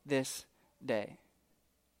until this day.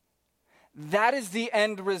 That is the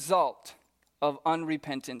end result of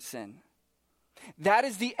unrepentant sin. That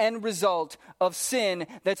is the end result of sin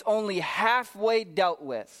that's only halfway dealt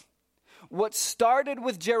with. What started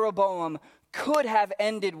with Jeroboam could have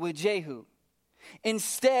ended with Jehu.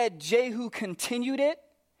 Instead, Jehu continued it,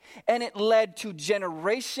 and it led to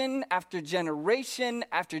generation after generation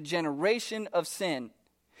after generation of sin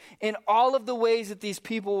in all of the ways that these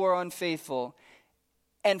people were unfaithful.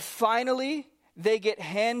 And finally, they get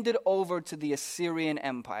handed over to the Assyrian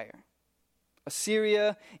Empire.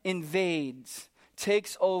 Assyria invades,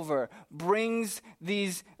 takes over, brings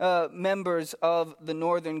these members of the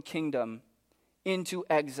northern kingdom into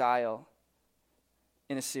exile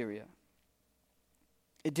in Assyria.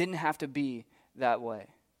 It didn't have to be that way.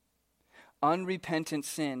 Unrepentant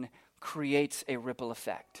sin creates a ripple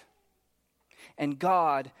effect. And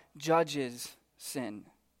God judges sin.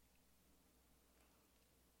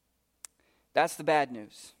 That's the bad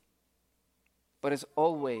news. But as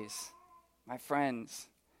always, my friends,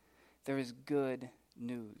 there is good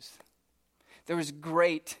news. There is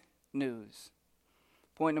great news.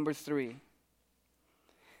 Point number 3.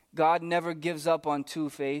 God never gives up on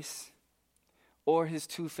Two-Face or his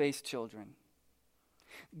two-faced children.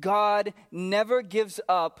 God never gives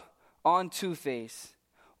up on Two-Face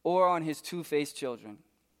or on his two-faced children.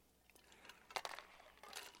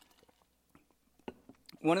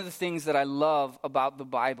 One of the things that I love about the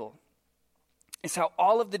Bible is how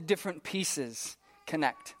all of the different pieces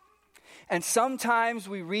connect. And sometimes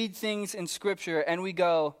we read things in Scripture and we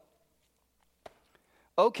go,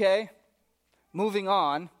 okay, moving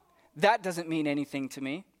on. That doesn't mean anything to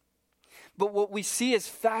me. But what we see is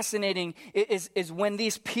fascinating is when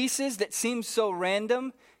these pieces that seem so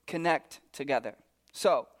random connect together.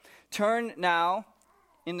 So, turn now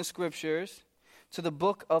in the Scriptures to the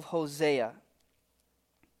book of Hosea.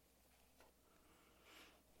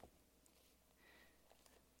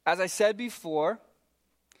 As I said before,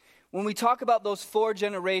 when we talk about those 4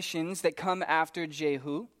 generations that come after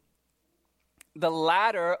Jehu, the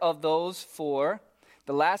latter of those 4,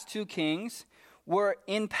 the last 2 kings, were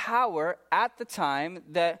in power at the time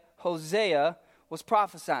that Hosea was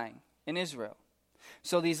prophesying in Israel.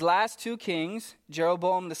 So these last 2 kings,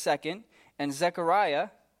 Jeroboam II and Zechariah,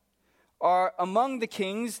 are among the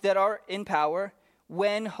kings that are in power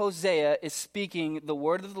when Hosea is speaking the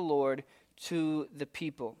word of the Lord to the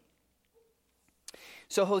people.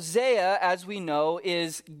 So Hosea, as we know,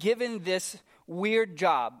 is given this weird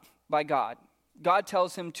job by God. God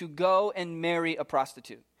tells him to go and marry a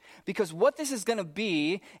prostitute. Because what this is going to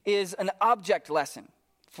be is an object lesson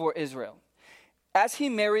for Israel. As he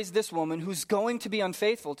marries this woman who's going to be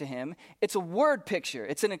unfaithful to him, it's a word picture.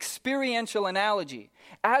 It's an experiential analogy.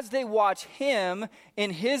 As they watch him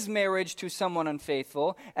in his marriage to someone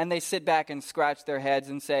unfaithful, and they sit back and scratch their heads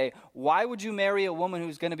and say, why would you marry a woman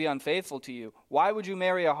who's going to be unfaithful to you? Why would you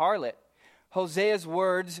marry a harlot? Hosea's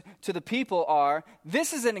words to the people are,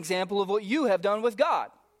 this is an example of what you have done with God.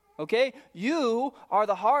 Okay? You are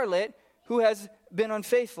the harlot who has been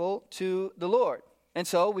unfaithful to the Lord. And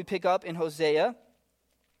so we pick up in Hosea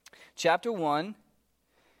chapter 1,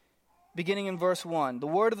 beginning in verse 1. The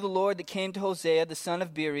word of the Lord that came to Hosea, the son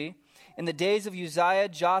of Beeri, in the days of Uzziah,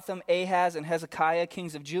 Jotham, Ahaz, and Hezekiah,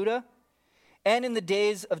 kings of Judah, and in the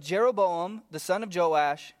days of Jeroboam, the son of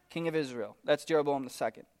Joash, king of Israel. That's Jeroboam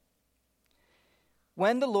II.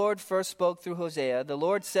 When the Lord first spoke through Hosea, the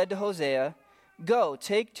Lord said to Hosea, go,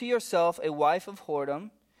 take to yourself a wife of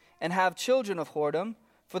whoredom, and have children of whoredom,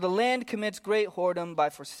 for the land commits great whoredom by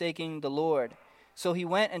forsaking the Lord. So he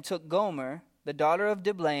went and took Gomer, the daughter of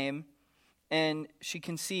Diblaim, and she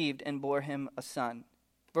conceived and bore him a son.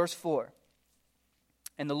 Verse 4.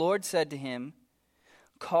 And the Lord said to him,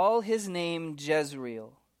 call his name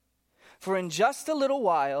Jezreel, for in just a little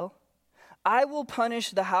while I will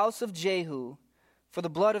punish the house of Jehu for the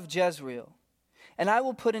blood of Jezreel, and I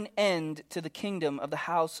will put an end to the kingdom of the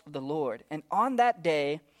house of the Lord. And on that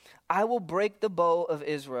day I will break the bow of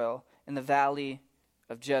Israel in the valley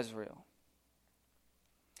of Jezreel.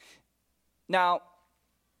 Now,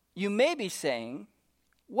 you may be saying,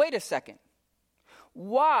 wait a second.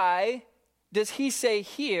 Why does he say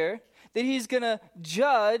here that he's going to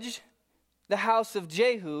judge the house of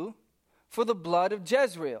Jehu for the blood of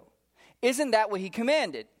Jezreel? Isn't that what he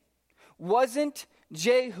commanded? Wasn't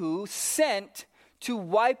Jehu sent to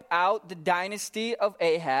wipe out the dynasty of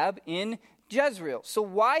Ahab in Jezreel? So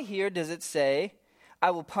why here does it say,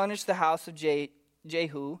 I will punish the house of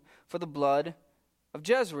Jehu for the blood of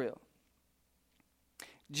Jezreel?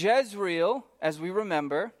 Jezreel, as we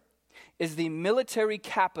remember, is the military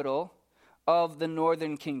capital of the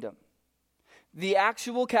northern kingdom. The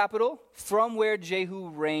actual capital from where Jehu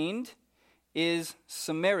reigned is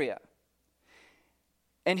Samaria.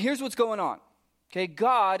 And here's what's going on. Okay,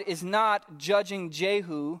 God is not judging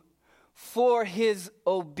Jehu for his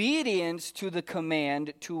obedience to the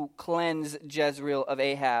command to cleanse Jezreel of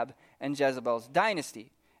Ahab and Jezebel's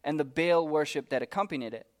dynasty and the Baal worship that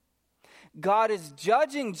accompanied it. God is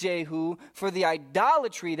judging Jehu for the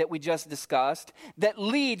idolatry that we just discussed that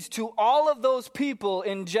leads to all of those people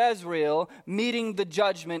in Jezreel meeting the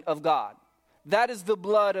judgment of God. That is the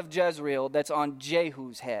blood of Jezreel that's on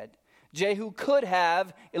Jehu's head. Jehu could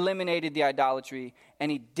have eliminated the idolatry,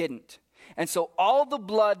 and he didn't. And so all the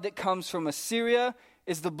blood that comes from Assyria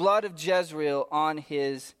is the blood of Jezreel on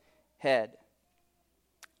his head.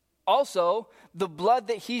 Also, the blood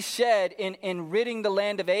that he shed in ridding the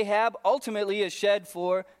land of Ahab ultimately is shed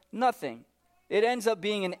for nothing. It ends up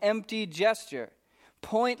being an empty gesture,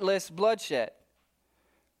 pointless bloodshed.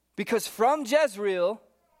 Because from Jezreel,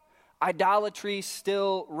 idolatry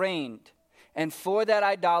still reigned. And for that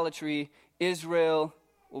idolatry, Israel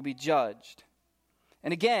will be judged.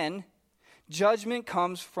 And again, judgment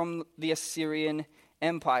comes from the Assyrian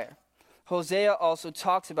Empire. Hosea also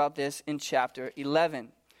talks about this in chapter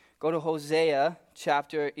 11. Go to Hosea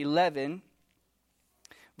chapter 11,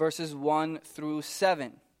 verses 1 through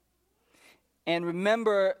 7. And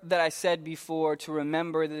remember that I said before to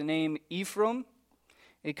remember the name Ephraim.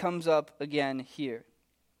 It comes up again here.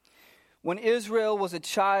 When Israel was a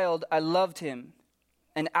child, I loved him,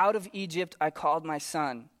 and out of Egypt I called my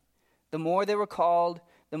son. The more they were called,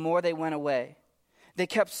 the more they went away. They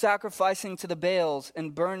kept sacrificing to the Baals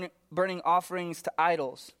and burning offerings to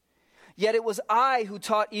idols. Yet it was I who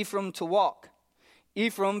taught Ephraim to walk.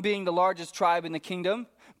 Ephraim being the largest tribe in the kingdom,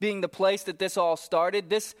 being the place that this all started,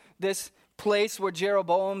 this place where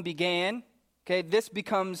Jeroboam began. Okay, this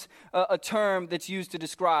becomes a term that's used to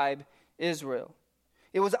describe Israel.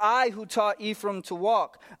 It was I who taught Ephraim to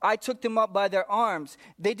walk. I took them up by their arms.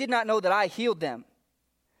 They did not know that I healed them.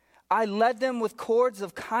 I led them with cords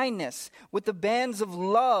of kindness, with the bands of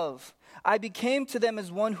love. I became to them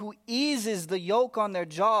as one who eases the yoke on their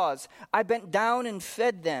jaws. I bent down and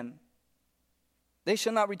fed them. They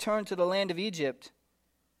shall not return to the land of Egypt,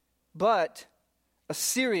 but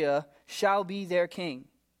Assyria shall be their king,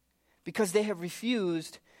 because they have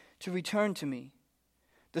refused to return to me.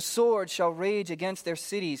 The sword shall rage against their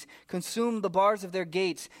cities, consume the bars of their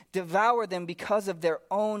gates, devour them because of their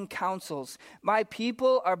own counsels. My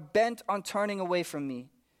people are bent on turning away from me.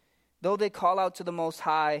 Though they call out to the Most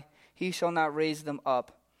High, he shall not raise them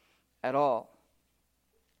up at all.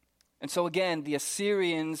 And so again, the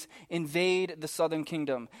Assyrians invade the southern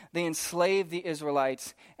kingdom. They enslave the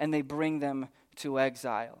Israelites, and they bring them to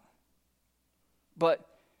exile. But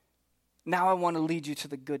now I want to lead you to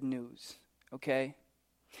the good news, okay?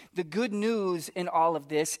 The good news in all of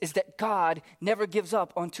this is that God never gives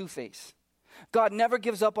up on Two-Face. God never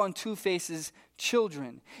gives up on Two-Face's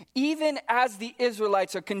children. Even as the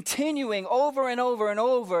Israelites are continuing over and over and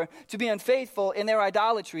over to be unfaithful in their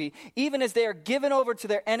idolatry, even as they are given over to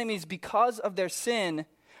their enemies because of their sin,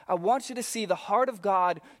 I want you to see the heart of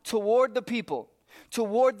God toward the people,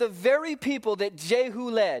 toward the very people that Jehu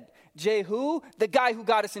led. Jehu, the guy who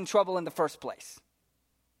got us in trouble in the first place.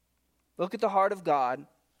 Look at the heart of God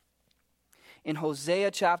in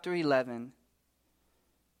Hosea chapter 11,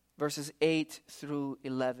 verses 8 through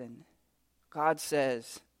 11. God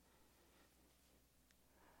says,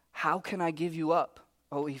 "How can I give you up,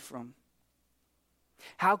 O Ephraim?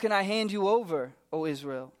 How can I hand you over, O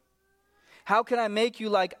Israel? How can I make you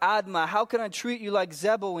like Admah? How can I treat you like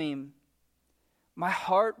Zeboim? My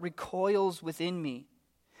heart recoils within me.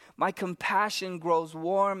 My compassion grows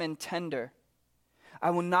warm and tender.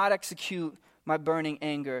 I will not execute my burning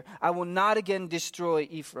anger. I will not again destroy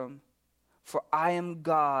Ephraim. For I am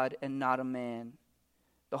God and not a man,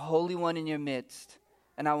 the Holy One in your midst,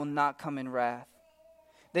 and I will not come in wrath.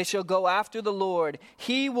 They shall go after the Lord.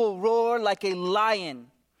 He will roar like a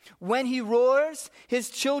lion. When he roars, his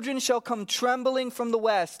children shall come trembling from the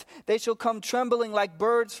west. They shall come trembling like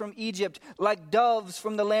birds from Egypt, like doves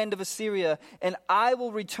from the land of Assyria. And I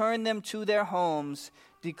will return them to their homes,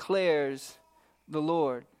 declares the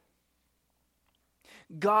Lord."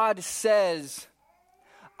 God says,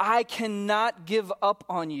 I cannot give up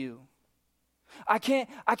on you. I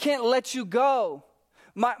can't let you go.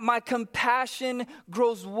 My compassion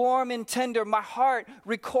grows warm and tender. My heart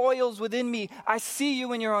recoils within me. I see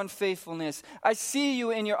you in your unfaithfulness. I see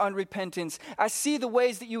you in your unrepentance. I see the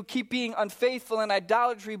ways that you keep being unfaithful in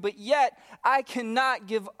idolatry, but yet I cannot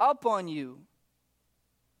give up on you.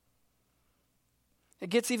 It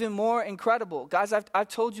gets even more incredible. Guys, I've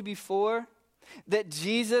told you before that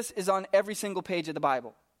Jesus is on every single page of the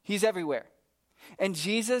Bible. He's everywhere. And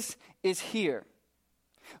Jesus is here.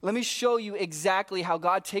 Let me show you exactly how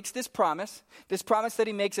God takes this promise that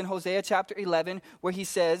he makes in Hosea chapter 11, where he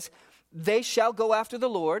says, they shall go after the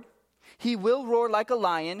Lord. He will roar like a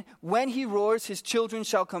lion. When he roars, his children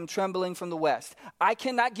shall come trembling from the west. I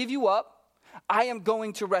cannot give you up. I am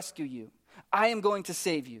going to rescue you. I am going to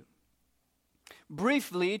save you.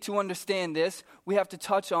 Briefly, to understand this, we have to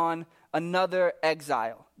touch on another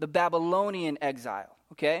exile, the Babylonian exile,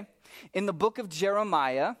 okay? In the book of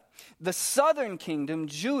Jeremiah, the southern kingdom,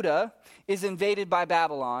 Judah, is invaded by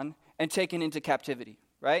Babylon and taken into captivity,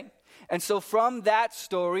 right? And so from that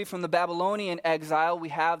story, from the Babylonian exile, we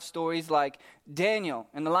have stories like Daniel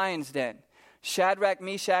and the lion's den, Shadrach,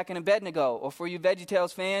 Meshach, and Abednego, or for you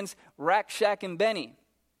VeggieTales fans, Rakshak and Benny.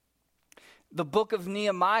 The book of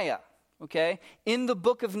Nehemiah, okay? In the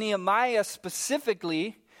book of Nehemiah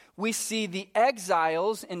specifically, we see the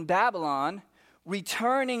exiles in Babylon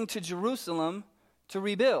returning to Jerusalem to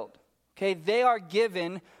rebuild. Okay, they are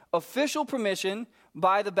given official permission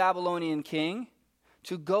by the Babylonian king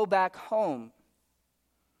to go back home.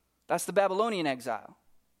 That's the Babylonian exile.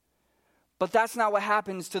 But that's not what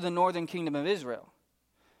happens to the northern kingdom of Israel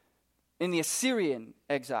in the Assyrian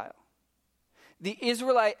exile. The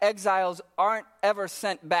Israelite exiles aren't ever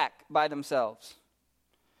sent back by themselves.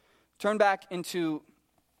 Turn back into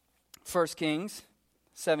 2 Kings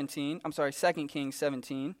 17,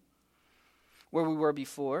 where we were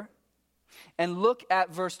before, and look at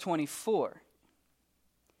verse 24.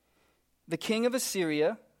 The king of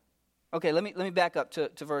Assyria, okay, let me back up to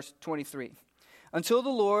verse 23. Until the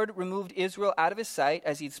Lord removed Israel out of his sight,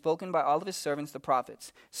 as he'd spoken by all of his servants, the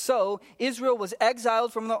prophets. So Israel was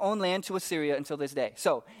exiled from their own land to Assyria until this day.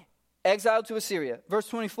 So, exiled to Assyria. Verse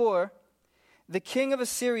 24, the king of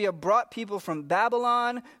Assyria brought people from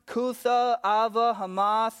Babylon, Cutha, Ava,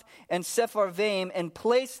 Hamath, and Sepharvaim, and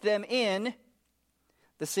placed them in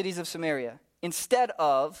the cities of Samaria, instead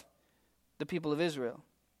of the people of Israel.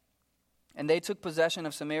 And they took possession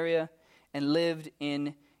of Samaria and lived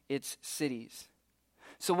in its cities.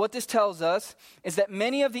 So what this tells us is that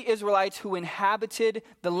many of the Israelites who inhabited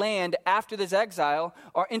the land after this exile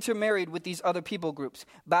are intermarried with these other people groups.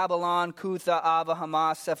 Babylon, Cutha, Ava,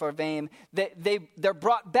 Hamath, Sepharvaim. They're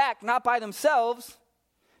brought back not by themselves,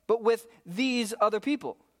 but with these other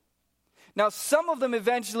people. Now, some of them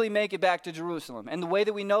eventually make it back to Jerusalem. And the way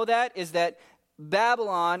that we know that is that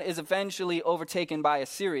Babylon is eventually overtaken by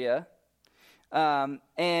Assyria.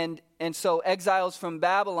 And so exiles from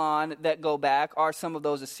Babylon that go back are some of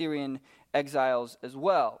those Assyrian exiles as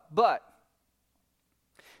well. But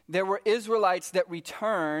there were Israelites that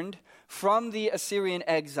returned from the Assyrian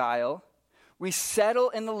exile, resettle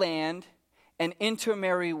in the land, and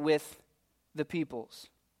intermarry with the peoples.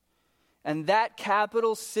 And that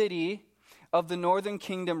capital city of the northern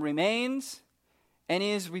kingdom remains and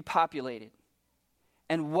is repopulated.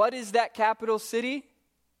 And what is that capital city?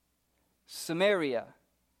 Samaria.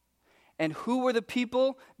 And who were the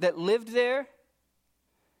people that lived there?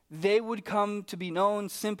 They would come to be known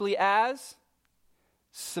simply as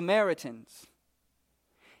Samaritans,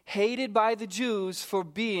 hated by the Jews for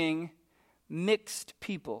being mixed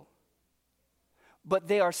people. But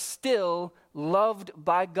they are still loved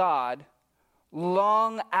by God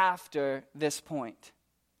long after this point.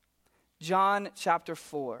 John chapter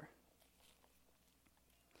 4.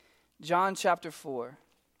 John chapter 4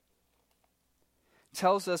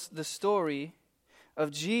 tells us the story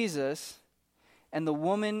of Jesus and the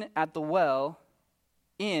woman at the well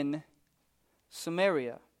in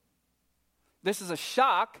Samaria. This is a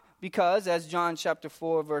shock because, as John chapter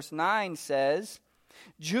 4 verse 9 says,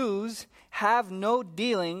 Jews have no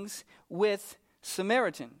dealings with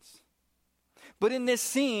Samaritans. But in this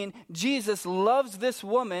scene, Jesus loves this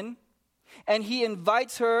woman and he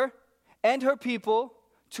invites her and her people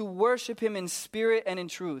to worship him in spirit and in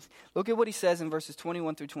truth. Look at what he says in verses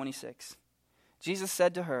 21 through 26. Jesus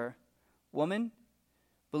said to her, "Woman,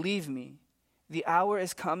 believe me, the hour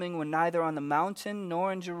is coming when neither on the mountain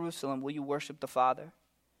nor in Jerusalem will you worship the Father.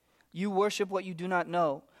 You worship what you do not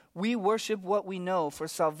know. We worship what we know, for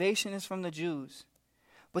salvation is from the Jews.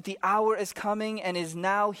 But the hour is coming and is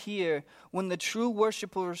now here when the true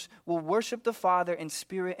worshipers will worship the Father in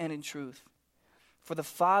spirit and in truth. For the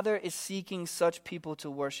Father is seeking such people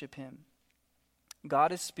to worship him.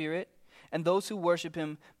 God is spirit, and those who worship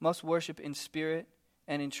him must worship in spirit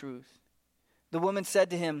and in truth." The woman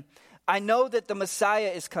said to him, "I know that the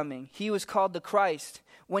Messiah is coming. He was called the Christ.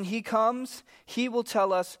 When he comes, he will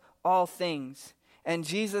tell us all things." And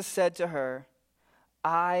Jesus said to her,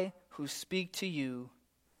 "I who speak to you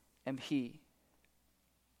am he."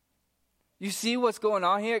 You see what's going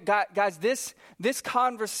on here? Guys, this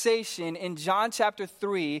conversation in John chapter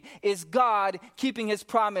 3 is God keeping his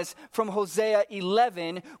promise from Hosea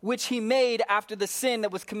 11, which he made after the sin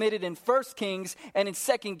that was committed in 1 Kings and in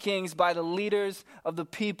 2 Kings by the leaders of the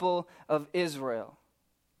people of Israel.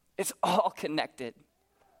 It's all connected.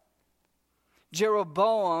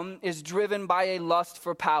 Jeroboam is driven by a lust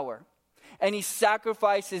for power, and he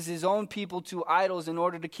sacrifices his own people to idols in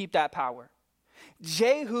order to keep that power.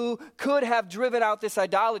 Jehu could have driven out this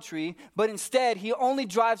idolatry, but instead he only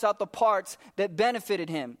drives out the parts that benefited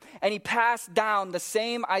him. And he passed down the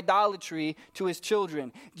same idolatry to his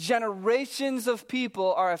children. Generations of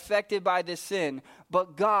people are affected by this sin,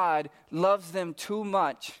 but God loves them too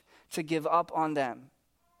much to give up on them.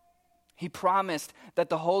 He promised that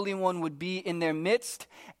the Holy One would be in their midst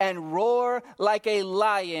and roar like a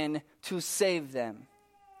lion to save them.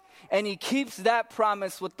 And he keeps that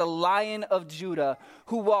promise with the Lion of Judah,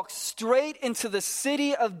 who walks straight into the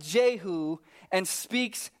city of Jehu and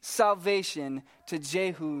speaks salvation to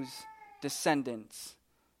Jehu's descendants.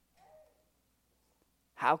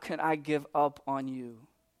 How can I give up on you,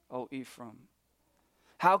 O Ephraim?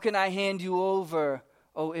 How can I hand you over,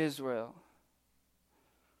 O Israel?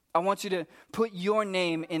 I want you to put your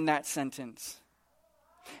name in that sentence.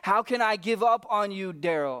 How can I give up on you,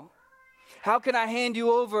 Daryl? How can I hand you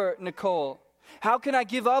over, Nicole? How can I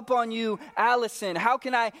give up on you, Allison? How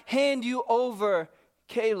can I hand you over,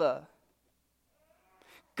 Kayla?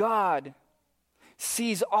 God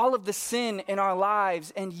sees all of the sin in our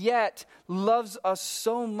lives and yet loves us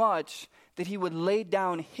so much that he would lay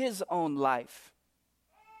down his own life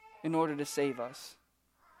in order to save us.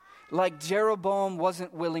 Like Jeroboam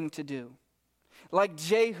wasn't willing to do. Like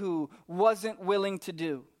Jehu wasn't willing to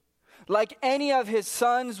do. Like any of his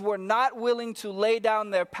sons were not willing to lay down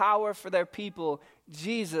their power for their people,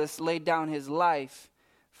 Jesus laid down his life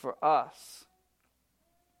for us.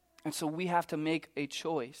 And so we have to make a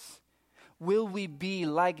choice. Will we be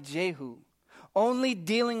like Jehu, only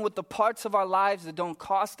dealing with the parts of our lives that don't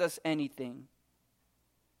cost us anything,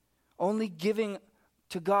 only giving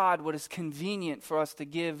to God what is convenient for us to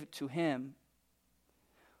give to him?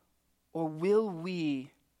 Or will we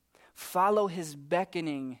follow his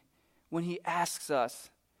beckoning when he asks us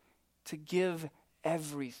to give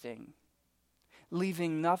everything,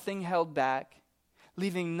 leaving nothing held back,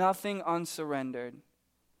 leaving nothing unsurrendered,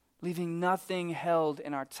 leaving nothing held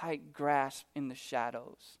in our tight grasp in the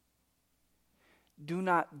shadows? Do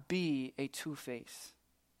not be a two-face,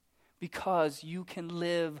 because you can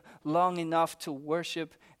live long enough to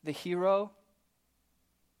worship the hero,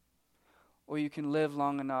 or you can live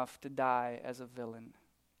long enough to die as a villain.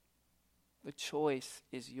 The choice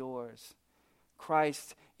is yours.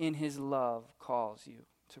 Christ, in his love, calls you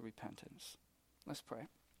to repentance. Let's pray.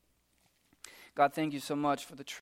 God, thank you so much for the truth